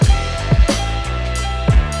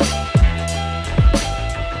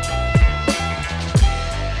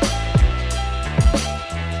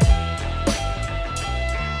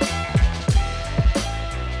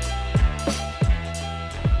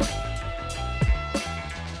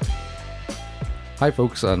Hi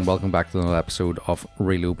folks, and welcome back to another episode of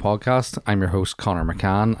Reload Podcast. I'm your host Connor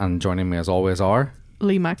McCann, and joining me as always are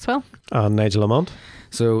Lee Maxwell and Nigel Lamont.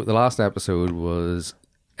 So the last episode was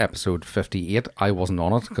episode 58. I wasn't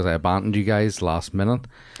on it because I abandoned you guys last minute.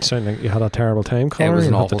 Sound like you had a terrible time, Connor. It was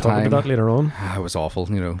an You'll awful have to talk time. about that later on. It was awful,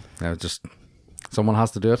 you know. I was just someone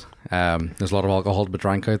has to do it. There's a lot of alcohol to be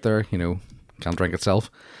drank out there, you know. Can't drink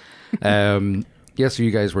itself. Yes, so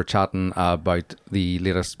you guys were chatting about the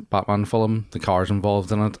latest Batman film, the cars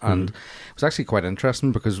involved in it, and it was actually quite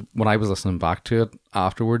interesting because when I was listening back to it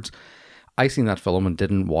afterwards, I seen that film and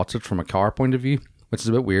didn't watch it from a car point of view, which is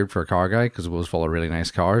a bit weird for a car guy because it was full of really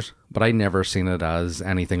nice cars, but I never seen it as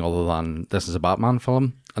anything other than this is a Batman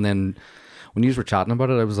film. And then when you were chatting about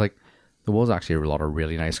it, I was like, there was actually a lot of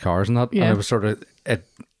really nice cars in that, and it was sort of, it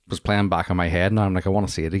was playing back in my head, and I'm like, I want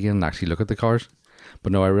to see it again and actually look at the cars.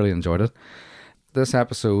 But no, I really enjoyed it. This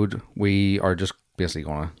episode, we are just basically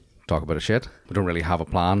going to talk about a shit. We don't really have a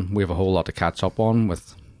plan. We have a whole lot to catch up on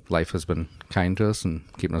with life has been kind to us and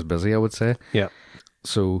keeping us busy, I would say. Yeah.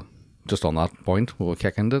 So just on that point, we'll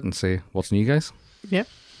kick into it and say, what's new, guys? Yep.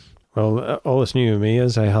 Well, all that's new to me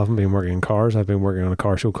is I haven't been working in cars. I've been working on a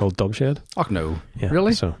car show called Dubshed. Oh, no. Yeah,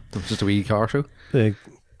 Really? So It's just a wee car show? the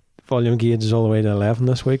volume gauge is all the way to 11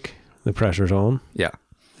 this week. The pressure's on. Yeah.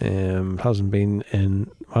 Hasn't been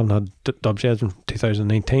in. I haven't had Dubshed from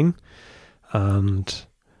 2019, and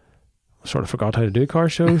sort of forgot how to do car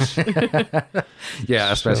shows.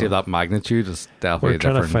 Yeah, especially that magnitude is definitely We're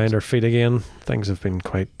trying different. to find our feet again. Things have been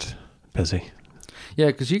quite busy. Yeah,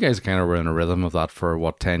 because you guys kind of were in a rhythm of that for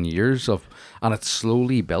 10 years and it's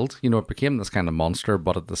slowly built. You know, it became this kind of monster,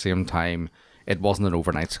 but at the same time, it wasn't an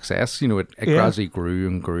overnight success. You know, it gradually grew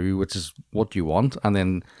and grew, which is what you want. And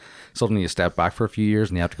then suddenly you step back for a few years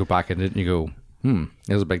and you have to go back into it and you go, it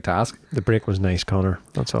was a big task. The break was nice, Connor.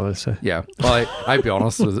 That's all I'll say. Yeah. Well, I'd be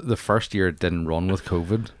honest, the first year it didn't run with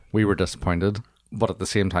COVID. We were disappointed. But at the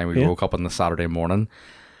same time, we woke up on the Saturday morning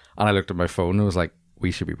and I looked at my phone and was like, we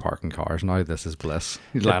should be parking cars now. This is bliss.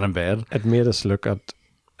 He's lying in bed. It made us look at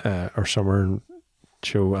our summer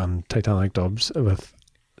show and Titanic dubs with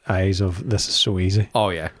eyes of this is so easy. Oh,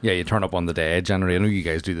 yeah. Yeah, you turn up on the day. Generally, I know you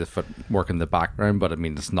guys do the footwork in the background, but I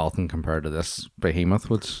mean, it's nothing compared to this behemoth,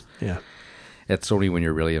 which it's only when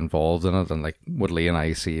you're really involved in it. And like what Lee and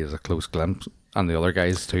I see is a close glimpse, and the other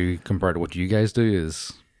guys too, compared to what you guys do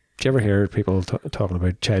is... Do you ever hear people talking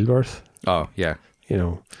about childbirth? Oh, yeah. You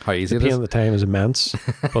know, how easy the it pain is. of the time is immense,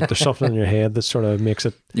 but there's something in your head that sort of makes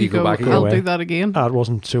it. You go back I'll away. do that again. It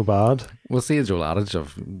wasn't so bad. We'll see the old adage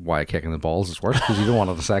of why kicking the balls is worse because you don't want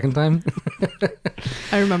it a second time.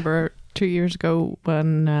 I remember 2 years ago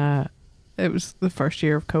when it was the first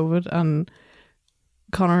year of COVID and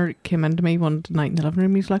Connor came into me one night in the living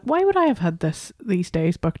room. He's like, why would I have had these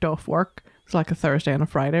days booked off work? It's like a Thursday and a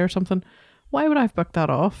Friday or something. Why would I have booked that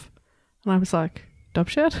off? And I was like,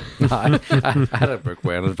 Dubshed? I had it booked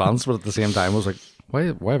way in advance, but at the same time I was like, why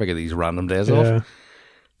have I got these random days off?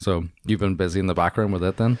 So you've been busy in the background with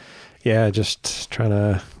it then? Yeah, just trying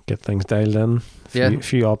to get things dialed in. A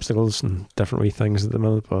few obstacles and different wee things at the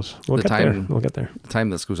minute, but we'll get there. We'll get there. The time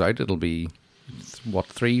this goes out, it'll be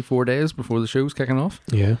 3-4 days before the show's kicking off.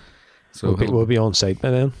 Yeah. So we'll be on site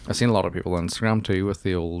by then. I've seen a lot of people on Instagram too with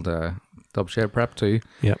the old Dubshed prep too.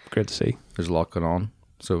 Yeah, great to see. There's a lot going on.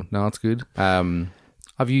 So no, it's good.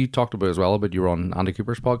 Have you talked about as well about you were on Andy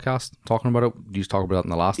Cooper's podcast talking about it? Did you talk about it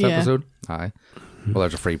in the last episode? Aye. Well,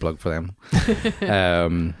 there's a free plug for them.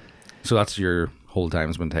 So that's your whole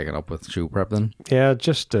time's been taken up with show prep then? Yeah,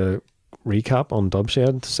 just to recap on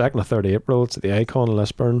Dubshed, 2nd and 3rd April, it's at the Icon in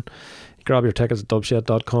Lisburn. You grab your tickets at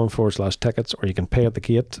dubshed.com/tickets, or you can pay at the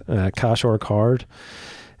gate, cash or card.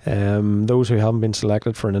 Those who haven't been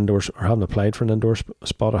selected for an indoor or haven't applied for an indoor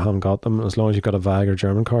spot or haven't got them, as long as you've got a VAG or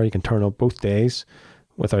German car, you can turn up both days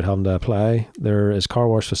without having to apply. There is car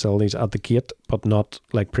wash facilities at the gate, but not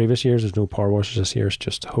like previous years. There's no power washes this year, it's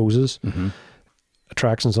just hoses.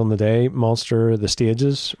 Attractions on the day, Monster, the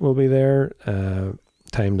stages will be there,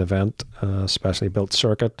 timed event, specially built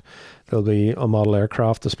circuit. There'll be a model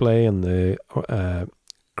aircraft display in the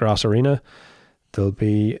grass arena. There'll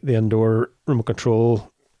be the indoor remote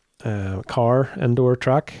control car indoor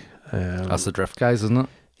track. That's the drift guys, isn't it?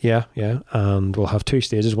 Yeah. And we'll have 2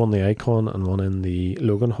 stages, one in the Icon and one in the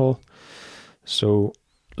Logan Hall. So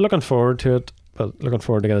looking forward to it, but looking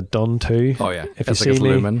forward to get it done too. Oh yeah. If you see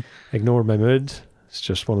me, ignore my mood. It's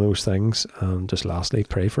just one of those things. And just lastly,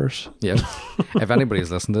 pray for us. Yeah. If anybody's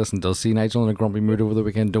listening to this and does see Nigel in a grumpy mood over the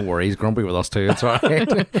weekend, don't worry, he's grumpy with us too. It's all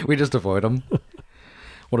right. We just avoid him.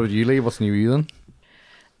 What about you, Lee? What's new with you then?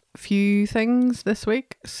 Few things this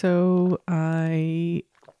week. So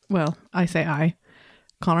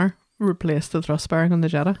Connor replaced the thrust bearing on the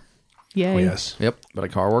Jetta. Yay. Oh, yes. Yep, bit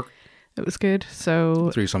of car work. It was good.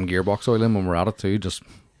 So Threw some gearbox oil in when we're at it too. Just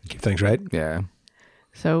Keep things right. yeah.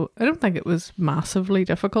 So I don't think it was massively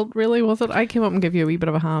difficult, really, was it? I came up and gave you a wee bit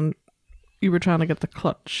of a hand. You were trying to get the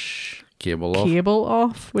clutch Cable off. cable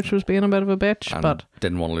off, which was being a bit of a bitch, And but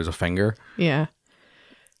didn't want to lose a finger. yeah.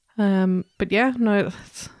 But yeah, no,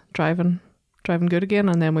 it's driving good again.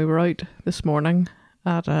 And then we were out this morning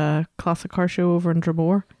at a classic car show over in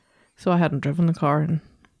Dromore. So I hadn't driven the car in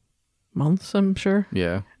months, I'm sure.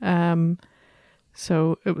 Yeah.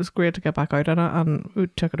 So it was great to get back out on it, and we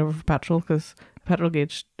took it over for petrol because the petrol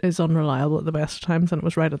gauge is unreliable at the best of times, and it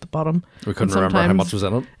was right at the bottom. We couldn't And remember how sometimes much was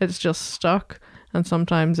in it. It's just stuck, and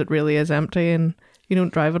sometimes it really is empty, and you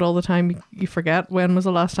don't drive it all the time. You forget when was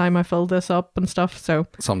the last time I filled this up and stuff. So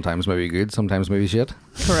Sometimes maybe good, sometimes maybe shit.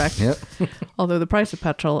 correct. Yep. Although the price of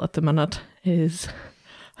petrol at the minute is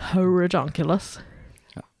ridiculous.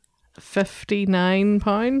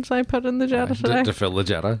 £59 I put in the Jetta today. To fill the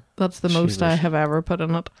Jetta. That's the most I Jesus. have ever put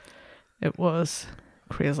in it. It was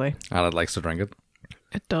crazy. And it likes to drink it.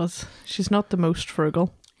 It does. She's not the most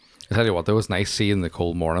frugal. I tell you what, though, it was nice seeing the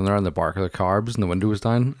cold morning there and the bark of the carbs and the window was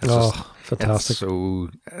down. It's Oh, just, fantastic.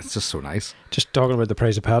 it's just so nice. Just talking about the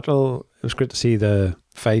price of petrol, it was great to see the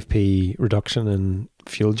 5p reduction in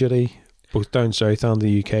fuel duty, both down south and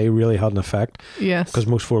the UK, really had an effect Yes. because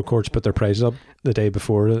most forecourts put their prices up the day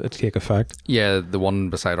before it take effect. Yeah, the one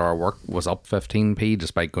beside our work was up 15p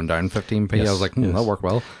despite going down 15p. Yes, I was like, yes. that worked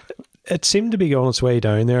well. It seemed to be on its way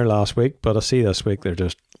down there last week, but I see this week they're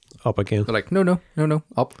just up again. They're like, no,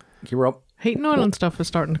 up. Keep her up. Heating oil and stuff is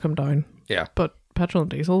starting to come down, Yeah. but petrol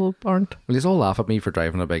and diesel aren't. Well, he's all laugh at me for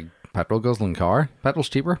driving a big petrol guzzling car. Petrol's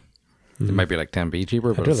cheaper. It might be like 10p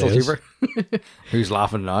cheaper, but It it's really still cheaper. Who's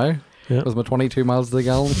laughing now? Yeah. Was my 22 miles to the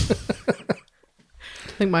gallon?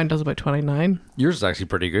 I think mine does about 29. Yours is actually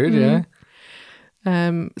pretty good, yeah.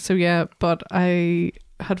 So yeah, but I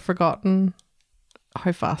had forgotten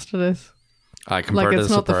how fast it is. I compared Like, it's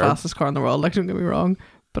to not the Superb. fastest car in the world, like, don't get me wrong,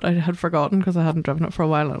 but I had forgotten because I hadn't driven it for a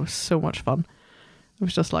while, and it was so much fun. It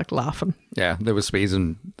was just like laughing. Yeah, there was speeds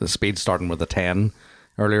and the speed starting with a 10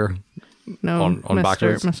 earlier. No, On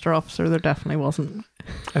backwards. Mr. Officer, there definitely wasn't.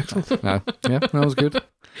 Excellent. Yeah, that was good.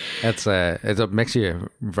 It makes you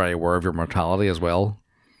very aware of your mortality as well.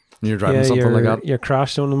 When you're driving something like that. Your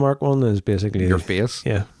crash zone, the Mark 1, is basically Your face.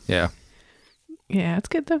 Yeah. Yeah. Yeah, it's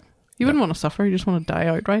good though. You wouldn't want to suffer, you just want to die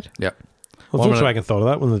outright. Yeah. Well, One Volkswagen thought of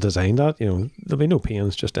that when they designed that. There'll be no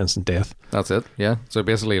pains, just instant death. That's it. Yeah. So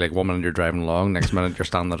basically, like 1 minute you're driving along, next minute you're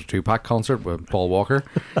standing at a 2-pack concert with Paul Walker.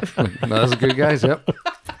 That's good, guys. Yep.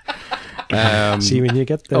 See when you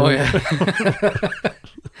get there. Oh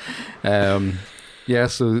yeah. Yeah.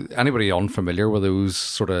 So anybody unfamiliar with those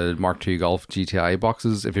sort of Mark II Golf GTI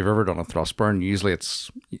boxes, if you've ever done a thrust burn, usually it's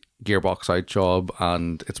gearbox out job,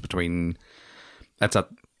 and it's at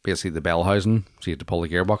basically the bell housing, so you have to pull the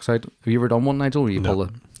gearbox out. Have you ever done one, Nigel? Where you pull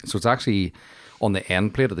it? So it's actually on the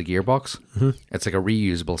end plate of the gearbox. Mm-hmm. It's like a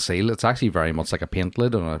reusable seal. It's actually very much like a paint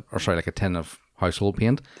lid like a tin of household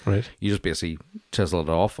paint. Right. You just basically chisel it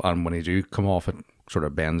off, and when you do come off, it sort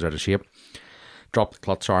of bends out of shape. Drop the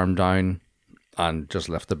clutch arm down and just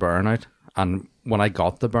lift the burn out. And when I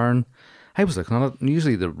got the burn, I was looking at it, and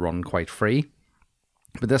usually they run quite free,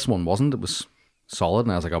 but this one wasn't. It was solid,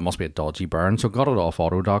 and I was like, oh, it must be a dodgy burn. So got it off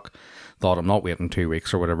Autodoc. Thought, I'm not waiting 2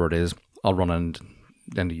 weeks or whatever it is. I'll run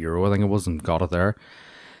into Euro, I think it was, and got it there.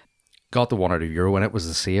 Got the one out of Euro, and it was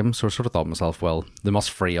the same. So I sort of thought to myself, well, they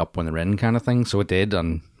must free up when they're in, kind of thing. So it did,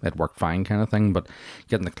 and it worked fine, kind of thing. But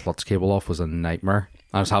getting the clutch cable off was a nightmare.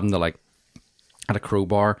 I was having to, at a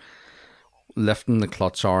crowbar, lifting the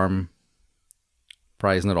clutch arm,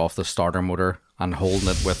 prising it off the starter motor, and holding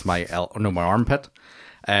it with my armpit.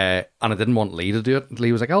 And I didn't want Lee to do it.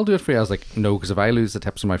 Lee was like, I'll do it for you. I was like, no, because if I lose the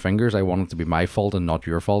tips of my fingers, I want it to be my fault and not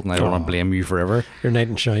your fault, and I don't want to blame you forever. Your knight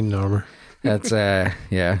in shining armour. It's,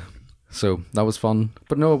 yeah. So that was fun.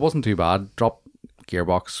 But no, it wasn't too bad. Drop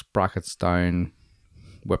gearbox brackets down,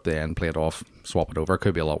 whip the end plate off, swap it over.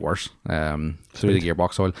 Could be a lot worse. Through the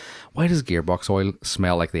gearbox oil. Why does gearbox oil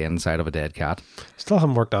smell like the inside of a dead cat? Still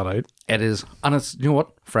haven't worked that out. It is, and it's, you know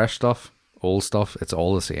what? Fresh stuff, old stuff, it's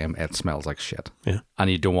all the same. It smells like shit. Yeah.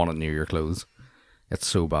 And you don't want it near your clothes. It's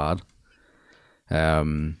so bad.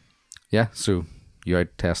 Yeah, so you out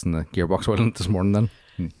testing the gearbox oil this morning then?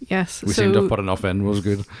 Yes. We seem to have put enough in. It was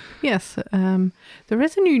good. Yes. There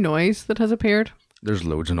is a new noise that has appeared. There's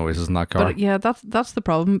loads of noises in that car. But yeah, that's the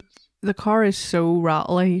problem. The car is so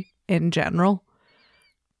rattly in general.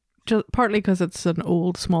 Just partly because it's an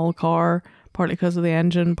old small car, partly because of the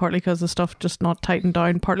engine, partly because the stuff just not tightened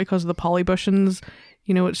down, partly because of the poly bushings.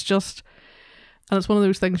 It's just, And it's one of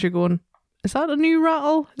those things you're going, is that a new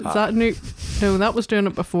rattle? Is that a new... No, that was doing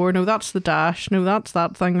it before. No, that's the dash. No, that's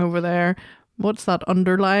that thing over there. What's that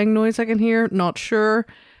underlying noise I can hear? Not sure.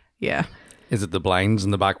 Yeah. Is it the blinds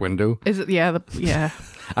in the back window? Is it? Yeah. Yeah.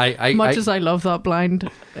 I As I love that blind,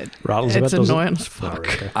 Rattles a it's bit, does it? annoying as Oh, fuck.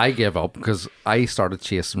 right, okay. I gave up because I started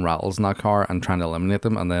chasing rattles in that car and trying to eliminate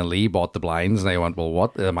them, and then Lee bought the blinds, and I went, well,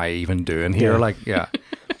 what am I even doing here? Yeah. Like, yeah.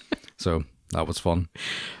 So that was fun.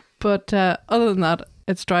 But other than that,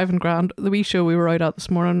 it's driving grand. The wee show we were out at this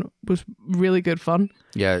morning was really good fun.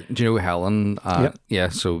 Yeah, do you know Helen? Yep. Yeah,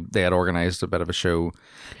 so they had organised a bit of a show.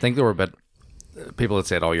 I think they were a bit... People had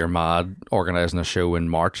said, oh, you're mad organising a show in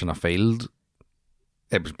March in a field.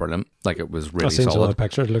 It was brilliant. Like, it was really I've seen some of solid. the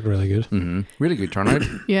pictures. Look really good. Mm-hmm. Really good turnout.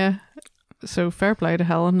 Yeah. So fair play to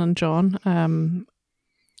Helen and John.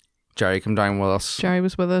 Jerry came down with us. Jerry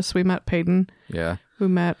was with us. We met Payton. Yeah. We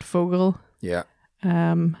met Fogel. Yeah.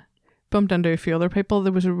 Bumped into a few other people.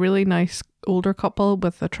 There was a really nice older couple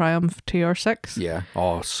with a Triumph TR6 Yeah.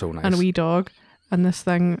 Oh, so nice. and a wee dog. And this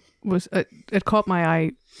thing was, it caught my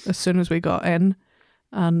eye as soon as we got in.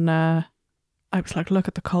 And I was like, look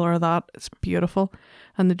at the colour of that. It's beautiful.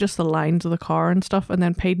 And just the lines of the car and stuff. And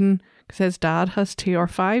then Payton, because his dad has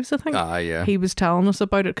TR5s, I think. Yeah. He was telling us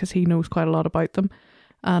about it because he knows quite a lot about them.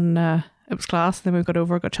 And it was class. Then we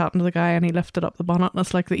got chatting to the guy, and he lifted up the bonnet. And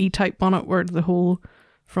it's like the E-type bonnet where the whole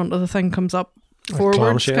front of the thing comes up forwards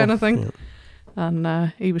clamshell. kind of thing. Yeah.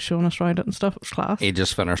 And he was showing us around it and stuff. It was class. He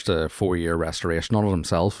just finished a 4-year restoration on it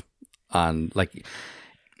himself, and like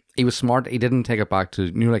he was smart. He didn't take it back to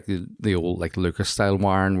like the old like Lucas style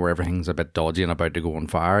wiring where everything's a bit dodgy and about to go on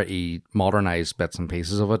fire. He modernized bits and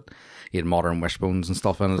pieces of it. He had modern wishbones and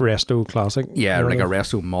stuff in it. Resto classic. Yeah, like a nearly.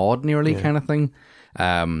 resto mod nearly kind of thing.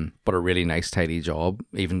 But a really nice tidy job,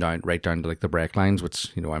 even right down to like the brake lines,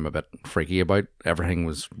 which I'm a bit freaky about. Everything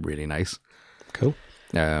was really nice. Cool.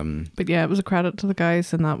 But yeah, it was a credit to the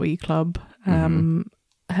guys in that wee club.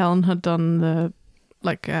 Helen had done the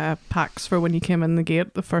packs for when you came in the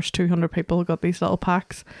gate. The first 200 people got these little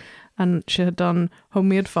packs, and she had done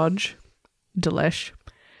homemade fudge, delish,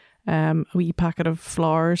 a wee packet of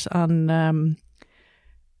flowers, and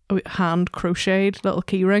a hand crocheted little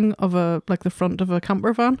key ring of the front of a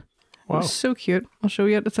camper van. Wow. It was so cute. I'll show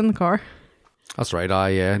you it. It's in the car. That's right.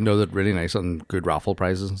 I know that really nice and good raffle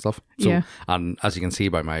prizes and stuff. So, Yeah. And as you can see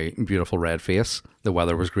by my beautiful red face, the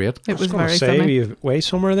weather was great. It was Gonna very say, funny. you way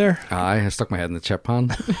somewhere there. I stuck my head in the chip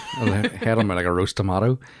pan and the head on me like a roast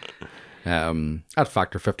tomato. I had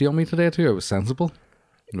factor 50 on me today too. It was sensible.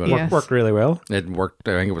 But Yes. Worked really well. It worked.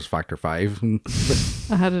 I think it was factor 5.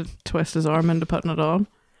 I had to twist his arm into putting it on.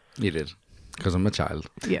 You did. Because I'm a child.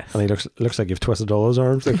 Yes. And he looks like you've twisted all his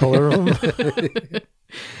arms, the colour of him.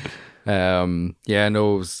 Yeah,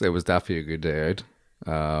 no, it was definitely a good day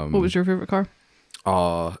out. What was your favourite car?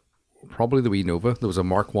 Probably the wee Nova. There was a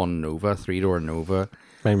Mark 1 Nova, 3-door Nova.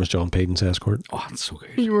 Mine was John Payton's Escort. Oh, it's so good.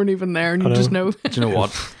 You weren't even there and you I just know. Do you know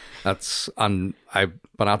what? And I've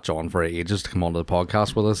been at John for ages to come onto the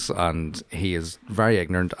podcast with us, and he is very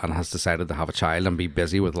ignorant and has decided to have a child and be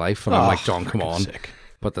busy with life. And I'm like, John, come on,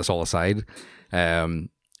 put this all aside.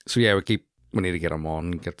 So yeah, we need to get him on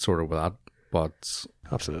and get sorted with that. But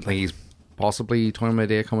I Absolutely. think he's possibly toying my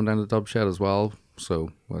day coming down to Dub Shed as well.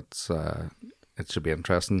 So it should be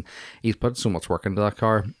interesting. He's put so much work into that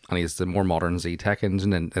car, and he's the more modern Z-Tech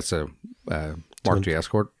engine, and it's a Mark II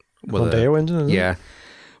Escort with Mondeo engine, isn't it? yeah.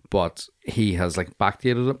 But he has like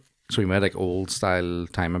backdated it. So he made like old style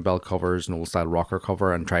timing belt covers and old style rocker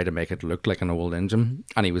cover and tried to make it look like an old engine.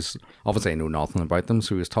 And he was, obviously I know nothing about them,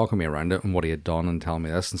 so he was talking me around it and what he had done and telling me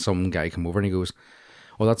this. And some guy came over and he goes,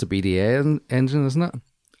 well, that's a BDA engine, isn't it?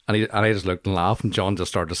 And I just looked and laughed, and John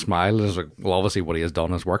just started to smile. It was like, well, obviously what he has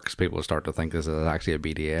done is work, because people start to think this is actually a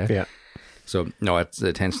BDA. Yeah. So no, it's the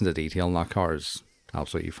attention to detail in that car is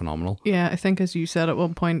absolutely phenomenal. Yeah, I think as you said at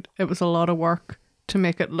one point, it was a lot of work to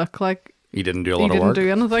make it look like He didn't do a he lot of didn't work.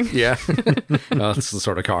 do anything. Yeah. No, that's the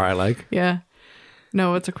sort of car I like. Yeah.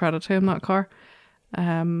 No, it's a credit to him, that car.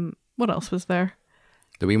 What else was there?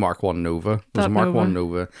 The wee Mark 1 Nova. There's That a Mark Nova. 1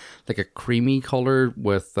 Nova, like a creamy colour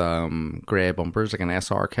with grey bumpers, like an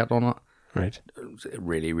SR kit on it. Right.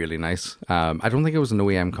 Really, really nice. I don't think it was an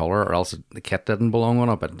OEM colour, or else the kit didn't belong on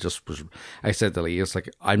it, but it just was. I said to Lee, it's like,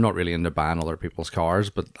 I'm not really into buying other people's cars,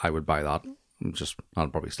 but I would buy that.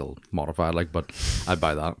 I'd probably still modify it, like, but I'd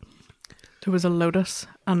buy that. There was a Lotus,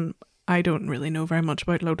 and I don't really know very much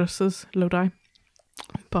about Lotuses, Lodi.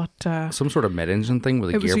 But Some sort of mid-engine thing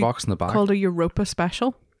with a it was gearbox in the back. called a Europa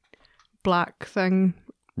Special. Black thing,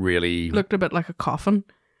 Really, looked a bit like a coffin.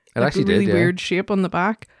 it Like actually a really did, yeah. weird shape on the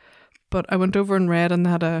back. But I went over and read, and they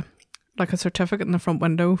had a like a certificate in the front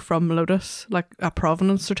window from Lotus, like a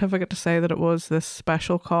provenance certificate to say that it was this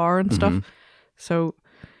special car and stuff. So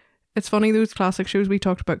it's funny, those classic shows, we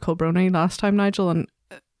talked about Culbrony last time, Nigel, and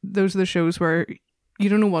those are the shows where you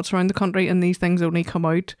don't know what's around the country and these things only come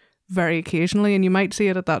out very occasionally, and you might see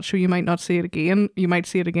it at that show, you might not see it again, you might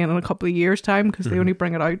see it again in a couple of years' time because they only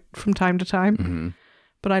bring it out from time to time.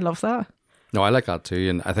 But I love that. No, I like that too,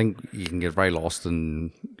 and I think you can get very lost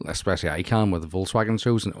in, especially I can, with the Volkswagen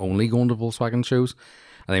shows and only going to Volkswagen shows.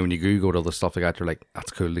 And then when you do go to other stuff like that, you're like,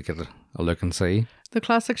 that's cool to get a look and see. The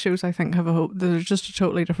classic shows, I think, have there's just a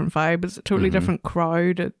totally different vibe. It's a totally different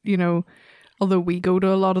crowd, you know, although we go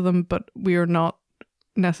to a lot of them, but we are not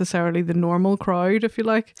necessarily the normal crowd, if you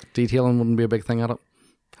like. Detailing wouldn't be a big thing at it,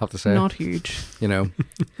 have to say. Not huge. You know,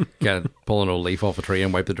 pull an old leaf off a tree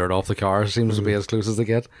and wipe the dirt off the car seems to be as close as they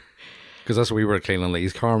get. Because that's what we were cleaning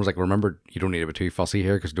Lee's car. I was like, remember, you don't need to be too fussy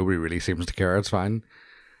here because nobody really seems to care. It's fine.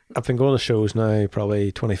 I've been going to shows now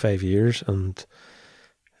probably 25 years, and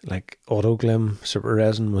like Autoglim Super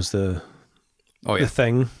Resin was the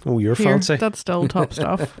thing. Oh, your fancy. That's still top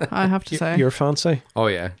stuff, I have to say. Your fancy. Oh,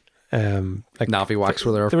 yeah. Like Navi wax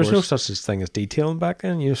were there, There was no such thing as detailing back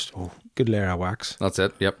then. You just, good layer of wax. That's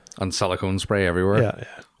it, yep. And silicone spray everywhere. Yeah.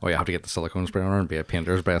 Oh, you have to get the silicone spray on her and be a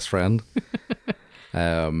painter's best friend.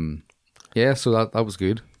 Yeah, so that was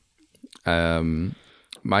good.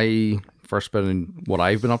 My first bit in what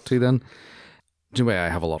I've been up to then, do you know I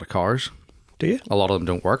have a lot of cars? Do you? A lot of them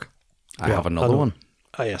don't work. I have another one.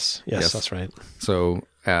 Oh, yes, that's right. So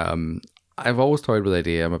I've always toyed with the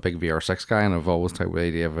idea, I'm a big VR6 guy, and I've always toyed with the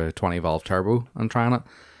idea of a 20 valve turbo and trying it.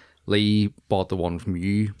 Lee bought the one from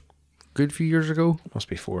you a good few years ago. Must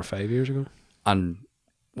be 4 or 5 years ago. And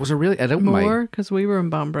was it really? I don't mind. More, because we were in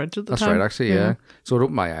Banbridge at the time. That's right, actually, yeah. So it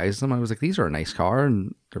opened my eyes to them. I was like, these are a nice car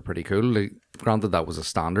and they're pretty cool. Like, granted, that was a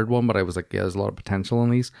standard one, but I was like, yeah, there's a lot of potential in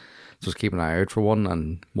these. So I was keeping an eye out for one,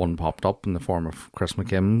 and one popped up in the form of Chris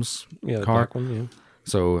McKim's the car. black one, yeah.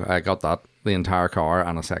 So I got that, the entire car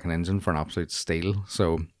and a second engine for an absolute steal.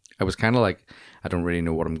 So I was kind of like, I don't really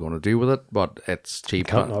know what I'm going to do with it, but it's cheap.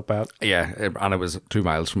 Can't not bad. Yeah, and it was 2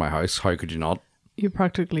 miles from my house. How could you not? You'd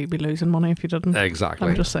practically be losing money if you didn't. Exactly.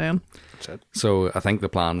 I'm just saying. That's it. So I think the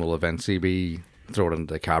plan will eventually be throw it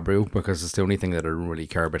into the cabrio, because it's the only thing that I don't really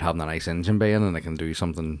care about, having a nice engine bay in, and I can do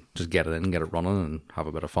something, just get it in, get it running, and have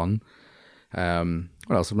a bit of fun.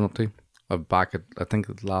 What else have I been up to? I'm back at, I think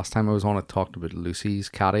the last time I was on, I talked about Lucy's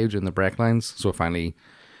Cottage and the brake lines. So I finally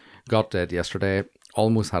got it yesterday.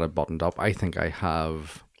 Almost had it buttoned up. I think I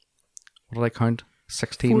have, what did I count?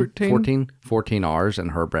 14 hours in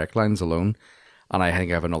her brake lines alone. And I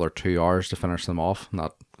think I have another 2 hours to finish them off.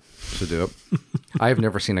 Not to do it. I've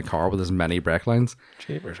never seen a car with as many brake lines.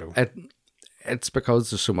 It's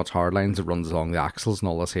because there's so much hard lines that runs along the axles and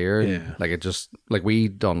all this here. Yeah. Like, it just, like, we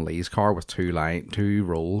done Lee's car with two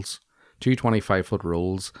rolls, two 25-foot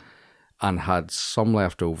rolls, and had some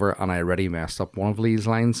left over, and I already messed up one of Lee's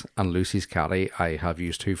lines. And Lucy's Caddy, I have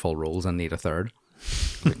used 2 full rolls and need a third.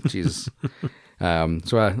 Like, Jesus.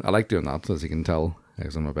 So I like doing that, as you can tell,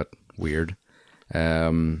 because I'm a bit weird.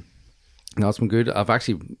 No, it's been good. I've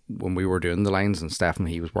actually, when we were doing the lines and Stefan,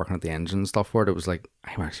 he was working at the engine and stuff for it, it was like,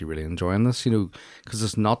 I'm actually really enjoying this, you know, because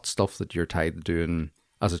it's not stuff that you're tied to doing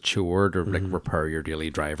as a chore or like repair your daily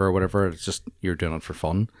driver or whatever. It's just, you're doing it for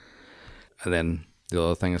fun. And then the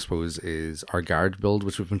other thing, I suppose, is our garage build,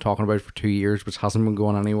 which we've been talking about for 2 years, which hasn't been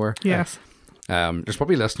going anywhere. Yes. There's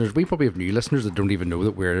probably listeners, we probably have new listeners that don't even know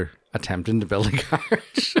that we're attempting to build a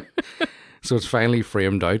garage. So it's finally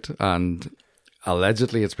framed out, and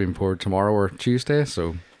allegedly it's been poured tomorrow or Tuesday,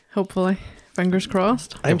 so hopefully, fingers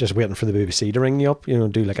crossed. I'm just waiting for the BBC to ring you up, you know,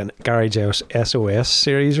 do like a Garage House SOS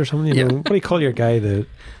series or something, you know. What do you call your guy?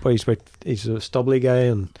 He's a stubbly guy,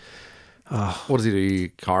 and what does he do?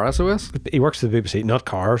 Car SOS? He works for the BBC, not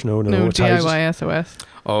cars, no, it's DIY SOS.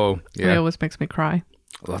 Oh, yeah. It always makes me cry.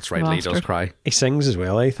 Well, that's right, Lee does cry. He sings as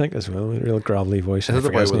well, I think, a real gravelly voice. Is it the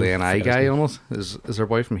boy with the NI guy on it? Is there a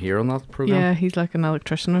boy from here on that programme? Yeah, he's like an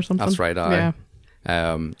electrician or something. That's right,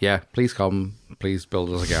 yeah, please come, please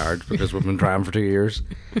build us a garage, because we've been trying for 2 years,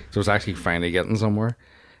 so it's actually finally getting somewhere.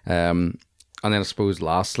 And then I suppose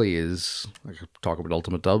lastly is, I could talk about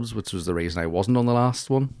Ultimate Dubs, which was the reason I wasn't on the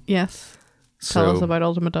last one. Yes. Tell us about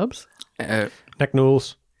Ultimate Dubs. Nick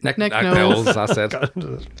Knowles. Nick Knowles, that's it.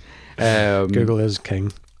 Google is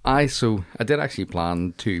king. I did actually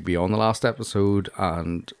plan to be on the last episode,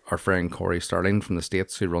 and our friend Corey Sterling from the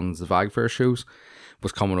States, who runs the Vagfair shows,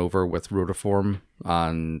 was coming over with Rotiform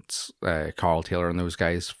and Carl Taylor and those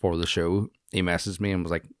guys for the show. He messaged me and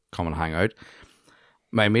was like, come and hang out.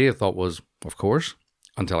 My immediate thought was, of course,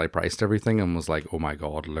 until I priced everything and was like, oh my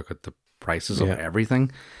God, look at the prices of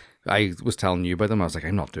everything. I was telling you about them. I was like,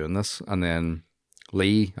 I'm not doing this. And then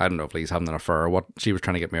Lee, I don't know if Lee's having an affair or what. She was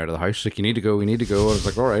trying to get me out of the house. She's like, you need to go. I was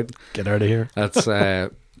like, all right. Get out of here. That's so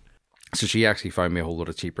she actually found me a whole lot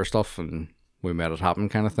of cheaper stuff and we made it happen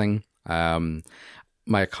kind of thing.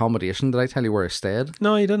 My accommodation, did I tell you where I stayed?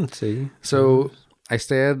 No, you didn't see. So I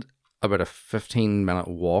stayed about a 15-minute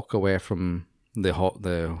walk away from the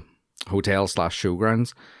hotel /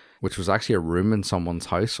 showgrounds, which was actually a room in someone's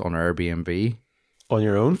house on Airbnb. On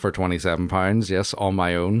your own? For £27, yes, on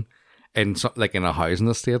my own, in a housing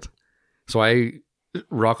estate. So I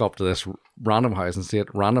rock up to this random housing estate,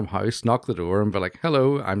 random house, knock the door and be like,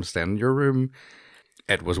 hello, I'm staying in your room.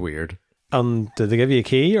 It was weird. Did they give you a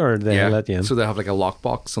key or did they let you in? So they have like a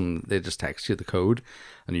lockbox and they just text you the code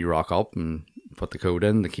and you rock up and put the code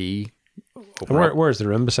in, the key. And where's the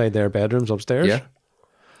room beside their bedrooms upstairs? Yeah.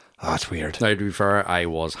 Oh, that's weird. Now, to be fair, I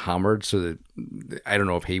was hammered, so that I don't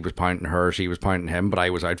know if he was pointing her or she was pointing him, but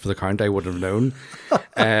I was out for the count. I wouldn't have known.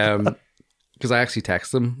 Because I actually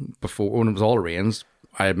texted them before, when it was all arranged,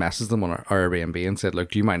 I had messaged them on our Airbnb and said,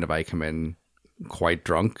 look, do you mind if I come in quite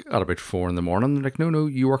drunk at about 4 a.m? They're like, no,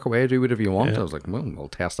 you work away, do whatever you want. Yeah. I was like, well, we'll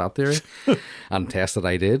test that theory. And test it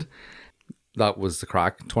I did. That was the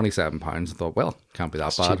crack, £27. I thought, well, can't be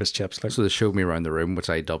that bad. Cheap as chips. Like. So they showed me around the room,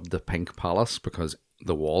 which I dubbed the Pink Palace, because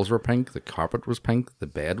the walls were pink, the carpet was pink, the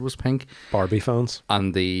bed was pink. Barbie fans.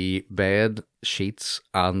 And the bed sheets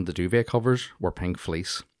and the duvet covers were pink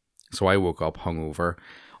fleece. So I woke up hungover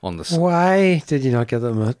on the... Why did you not get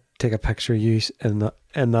them take a picture of you in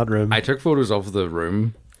that room? I took photos of the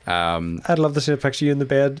room. I'd love to see a picture of you in the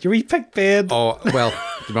bed. Your wee pink bed. Oh, well,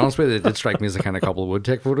 to be honest with you, it did strike me as the kind of couple would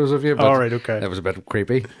take photos of you. But all right, okay. It was a bit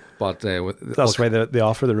creepy. But that's why they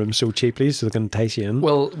offer the room so cheaply, so they can entice you in.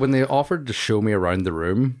 Well, when they offered to show me around the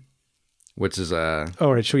room, which is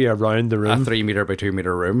show you around the room. A 3 meter by 2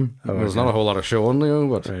 meter room. There's not a whole lot of showing,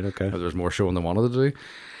 but right, okay. There's more showing than wanted to do.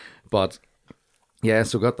 But yeah,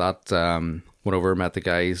 so got that. Went over, met the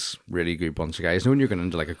guys, really good bunch of guys. When you're going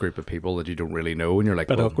into like a group of people that you don't really know, and you're like,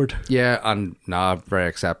 bit awkward. Yeah, and very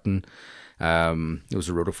accepting. It was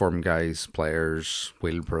the Rotiform guys, players,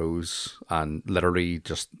 wheel pros, and literally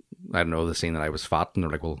just, I don't know, the scene that I was fat, and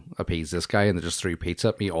they're like, well, appease this guy, and they just threw pizza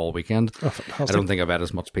at me all weekend. Oh, I don't think I've had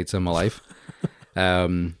as much pizza in my life.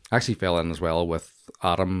 I actually fell in as well with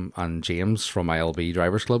Adam and James from ILB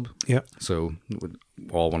Drivers Club. Yeah. So we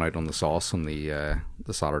all went out on the sauce on the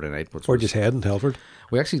Saturday night. Where'd you head in Telford?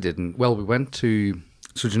 We actually didn't. Well, we went to...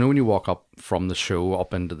 So do you know when you walk up from the show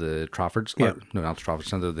up into the Trafford... Yeah. No, not the Trafford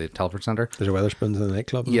Centre, the Telford Centre. There's a Wetherspoons in the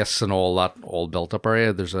nightclub. Yes, and all that, all built up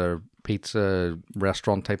area. There's a pizza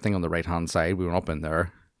restaurant type thing on the right-hand side. We went up in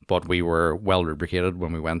there. But we were well lubricated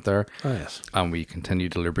when we went there. Oh, yes. And we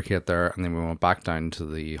continued to lubricate there. And then we went back down to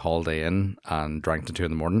the Holiday Inn and drank till 2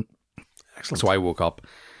 a.m. Excellent. So I woke up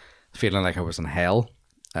feeling like I was in hell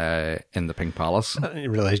in the Pink Palace. You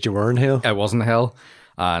realised you were in hell? I was in hell.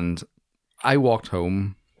 And I walked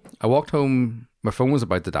home. My phone was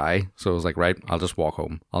about to die. So I was like, right, I'll just walk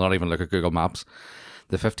home. I'll not even look at Google Maps.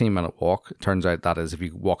 The 15-minute walk, turns out that is if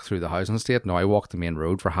you walk through the housing estate. Now, I walked the main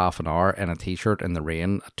road for half an hour in a t-shirt in the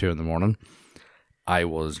rain at 2 a.m. I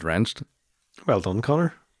was drenched. Well done,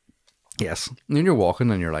 Connor. Yes. And then you're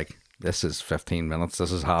walking and you're like, this is 15 minutes,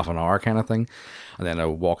 this is half an hour kind of thing. And then I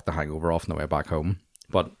walked the hangover off on the way back home.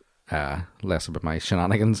 But less about my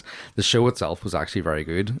shenanigans. The show itself was actually very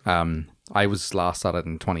good. I was last at it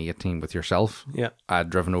in 2018 with yourself. Yeah. I'd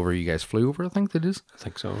driven over, you guys flew over, I think it is. I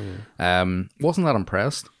think so, yeah. Wasn't that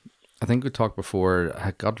impressed. I think we talked before,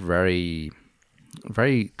 I got very,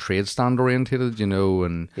 very trade stand orientated,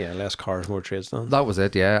 and... Yeah, less cars, more trade stands. That was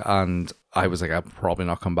it, yeah. And I was like, I'll probably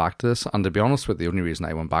not come back to this. And to be honest with you, the only reason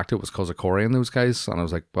I went back to it was because of Corey and those guys. And I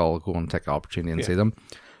was like, well, I'll go and take the opportunity and see them.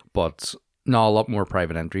 But no, a lot more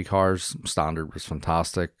private entry cars. Standard was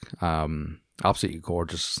fantastic. Absolutely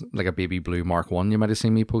gorgeous, like a baby blue Mark 1. You might have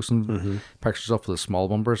seen me posting pictures of the small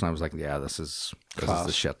bumpers, and I was like, yeah, this is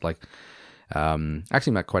the shit. Like,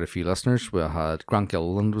 actually met quite a few listeners. We had Grant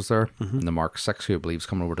Gilliland was there in the Mark 6, who I believe is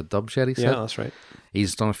coming over to Dubshed, he said. Yeah, that's right.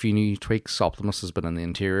 He's done a few new tweaks. Optimus has been in the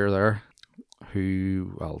interior there.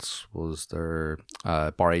 Who else was there?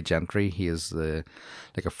 Barry Gentry. He is a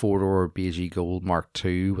 4-door BG Gold Mark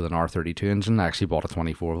II with an R32 engine. I actually bought a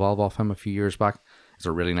 24 valve off him a few years back. It's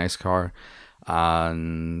a really nice car.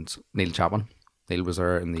 And Neil Chapman. Neil was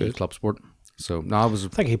there in the Club Sport. So no, I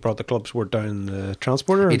think he brought the Club Sport down the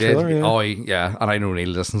transporter. He did. Trailer, yeah. Oh, yeah. And I know Neil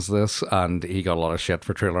listens to this, and he got a lot of shit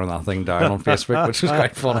for trailering that thing down on Facebook, which was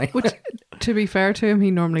quite funny. Which, to be fair to him,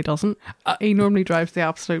 he normally doesn't. He normally drives the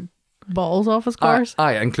absolute balls off his cars.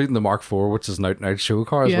 Aye, including the Mark IV, which is an out-and-out show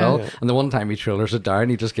car as Yeah. well. Yeah. And the one time he trailers it down,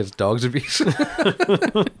 he just gets dog's abuse.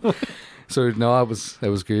 So no, it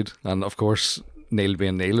was good. And of course, Neil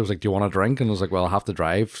being Neil, was like, "Do you want a drink?" And I was like, "Well, I have to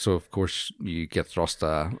drive." So of course, you get thrust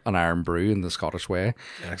an iron brew in the Scottish way,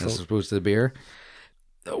 Excellent. as opposed to the beer.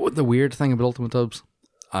 The weird thing about Ultimate Dubs,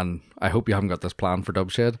 and I hope you haven't got this planned for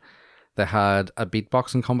Dubshed, they had a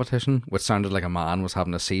beatboxing competition which sounded like a man was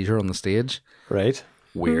having a seizure on the stage. Right.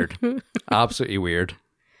 Weird. Absolutely weird.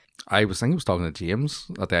 I was talking to James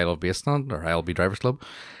at the Isle of Base stand, or ILB Drivers Club,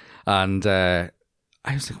 and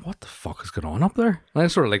I was like, what the fuck is going on up there? And I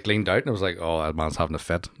sort of like leaned out and I was like, oh, that man's having a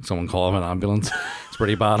fit. Someone call him an ambulance. It's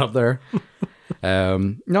pretty bad up there.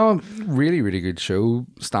 No, really, really good show.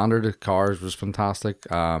 Standard of cars was fantastic.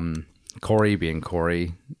 Corey being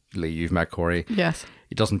Corey, Lee, you've met Corey. Yes.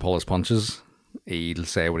 He doesn't pull his punches. He'll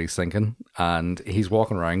say what he's thinking. And he's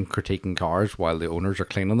walking around critiquing cars while the owners are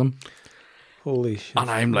cleaning them. Holy shit. And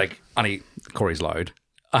I'm like, Corey's loud.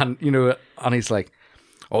 And, and he's like,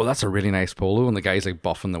 oh, that's a really nice polo. And the guy's like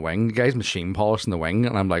buffing the wing. The guy's machine polishing the wing.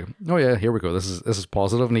 And I'm like, oh yeah, here we go. This is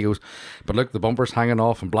positive. And he goes, but look, the bumper's hanging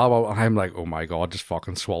off and blah, blah, blah. And I'm like, oh my God, just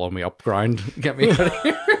fucking swallow me up, grind. Get me out of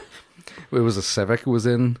here. It was a Civic was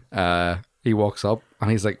in. He walks up and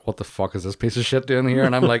he's like, what the fuck is this piece of shit doing here?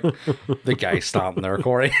 And I'm like, the guy's standing there,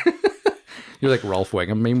 Corey. You're like Ralph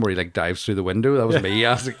Wiggum meme where he like dives through the window. That was me.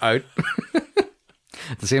 I was like, out.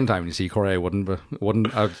 At the same time, you see Corey, I wouldn't.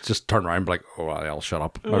 I'd just turn around and be like, oh, I'll shut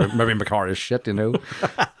up. Maybe my car is shit,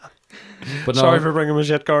 But no, Sorry for bringing my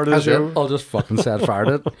shit car to the that's it. show. I'll just fucking set fire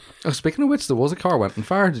to it. Oh, speaking of which, there was a car went on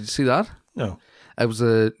fire. Did you see that? No. It was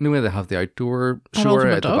a new way they have the outdoor At show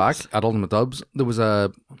Ultimate at the back Dubs? at Ultimate Dubs. There was I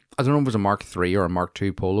don't know if it was a Mark III or a Mark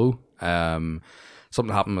II Polo.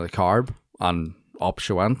 Something happened with the carb and up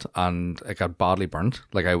she went and it got badly burnt.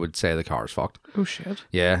 Like I would say the car's fucked. Oh shit.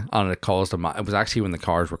 Yeah, and it caused it was actually when the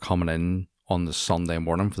cars were coming in on the Sunday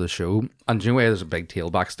morning for the show. And do you know where there's a big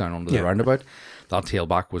tailbacks down under the Yeah. roundabout? That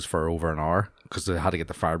tailback was for over an hour because they had to get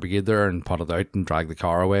the fire brigade there and put it out and drag the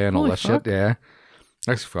car away and all Holy this fuck. shit. Yeah,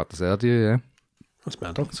 I actually forgot to say that to you. Yeah, That's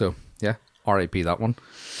mental. so yeah, RIP that one.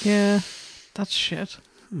 Yeah. That's shit.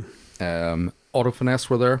 Auto Finesse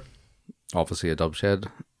were there. Obviously a Dubshed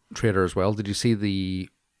trader as well. Did you see the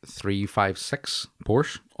 356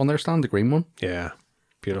 Porsche on their stand, the green one? Yeah.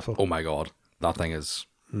 Beautiful. Oh my God, that thing is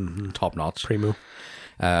top notch. Primo.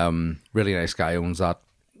 Really nice guy owns that.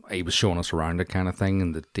 He was showing us around it kind of thing,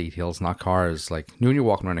 and the details in that car is like, when you're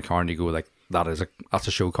walking around a car and you go like, that's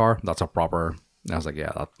a show car. That's a proper. And I was like,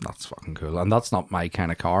 yeah, that's fucking cool. And that's not my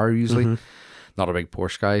kind of car usually. Not a big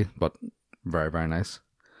Porsche guy, but very, very nice.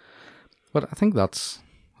 But I think that's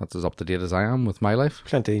as up to date as I am with my life.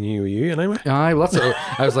 Plenty new with you, anyway. Aye, well,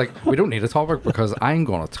 I was like, we don't need a topic because I'm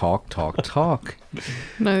going to talk.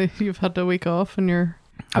 Now you've had a week off and you're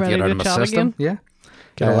Have to ready get out to of my chat system. again. Yeah.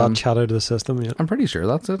 Get all that chat out of the system, yeah. I'm pretty sure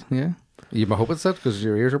that's it. Yeah, you might hope it's it because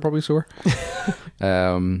your ears are probably sore.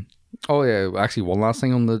 Oh yeah, actually, one last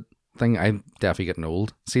thing on the thing. I'm definitely getting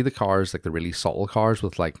old. See the cars, like the really subtle cars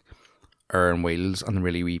with like air and wheels and the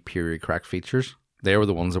really wee period crack features. They were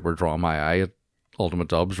the ones that were drawing my eye at Ultimate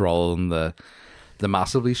Dubs rather than the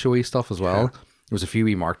massively showy stuff as well. There was a few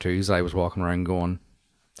wee Mark IIs I was walking around going,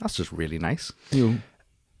 that's just really nice.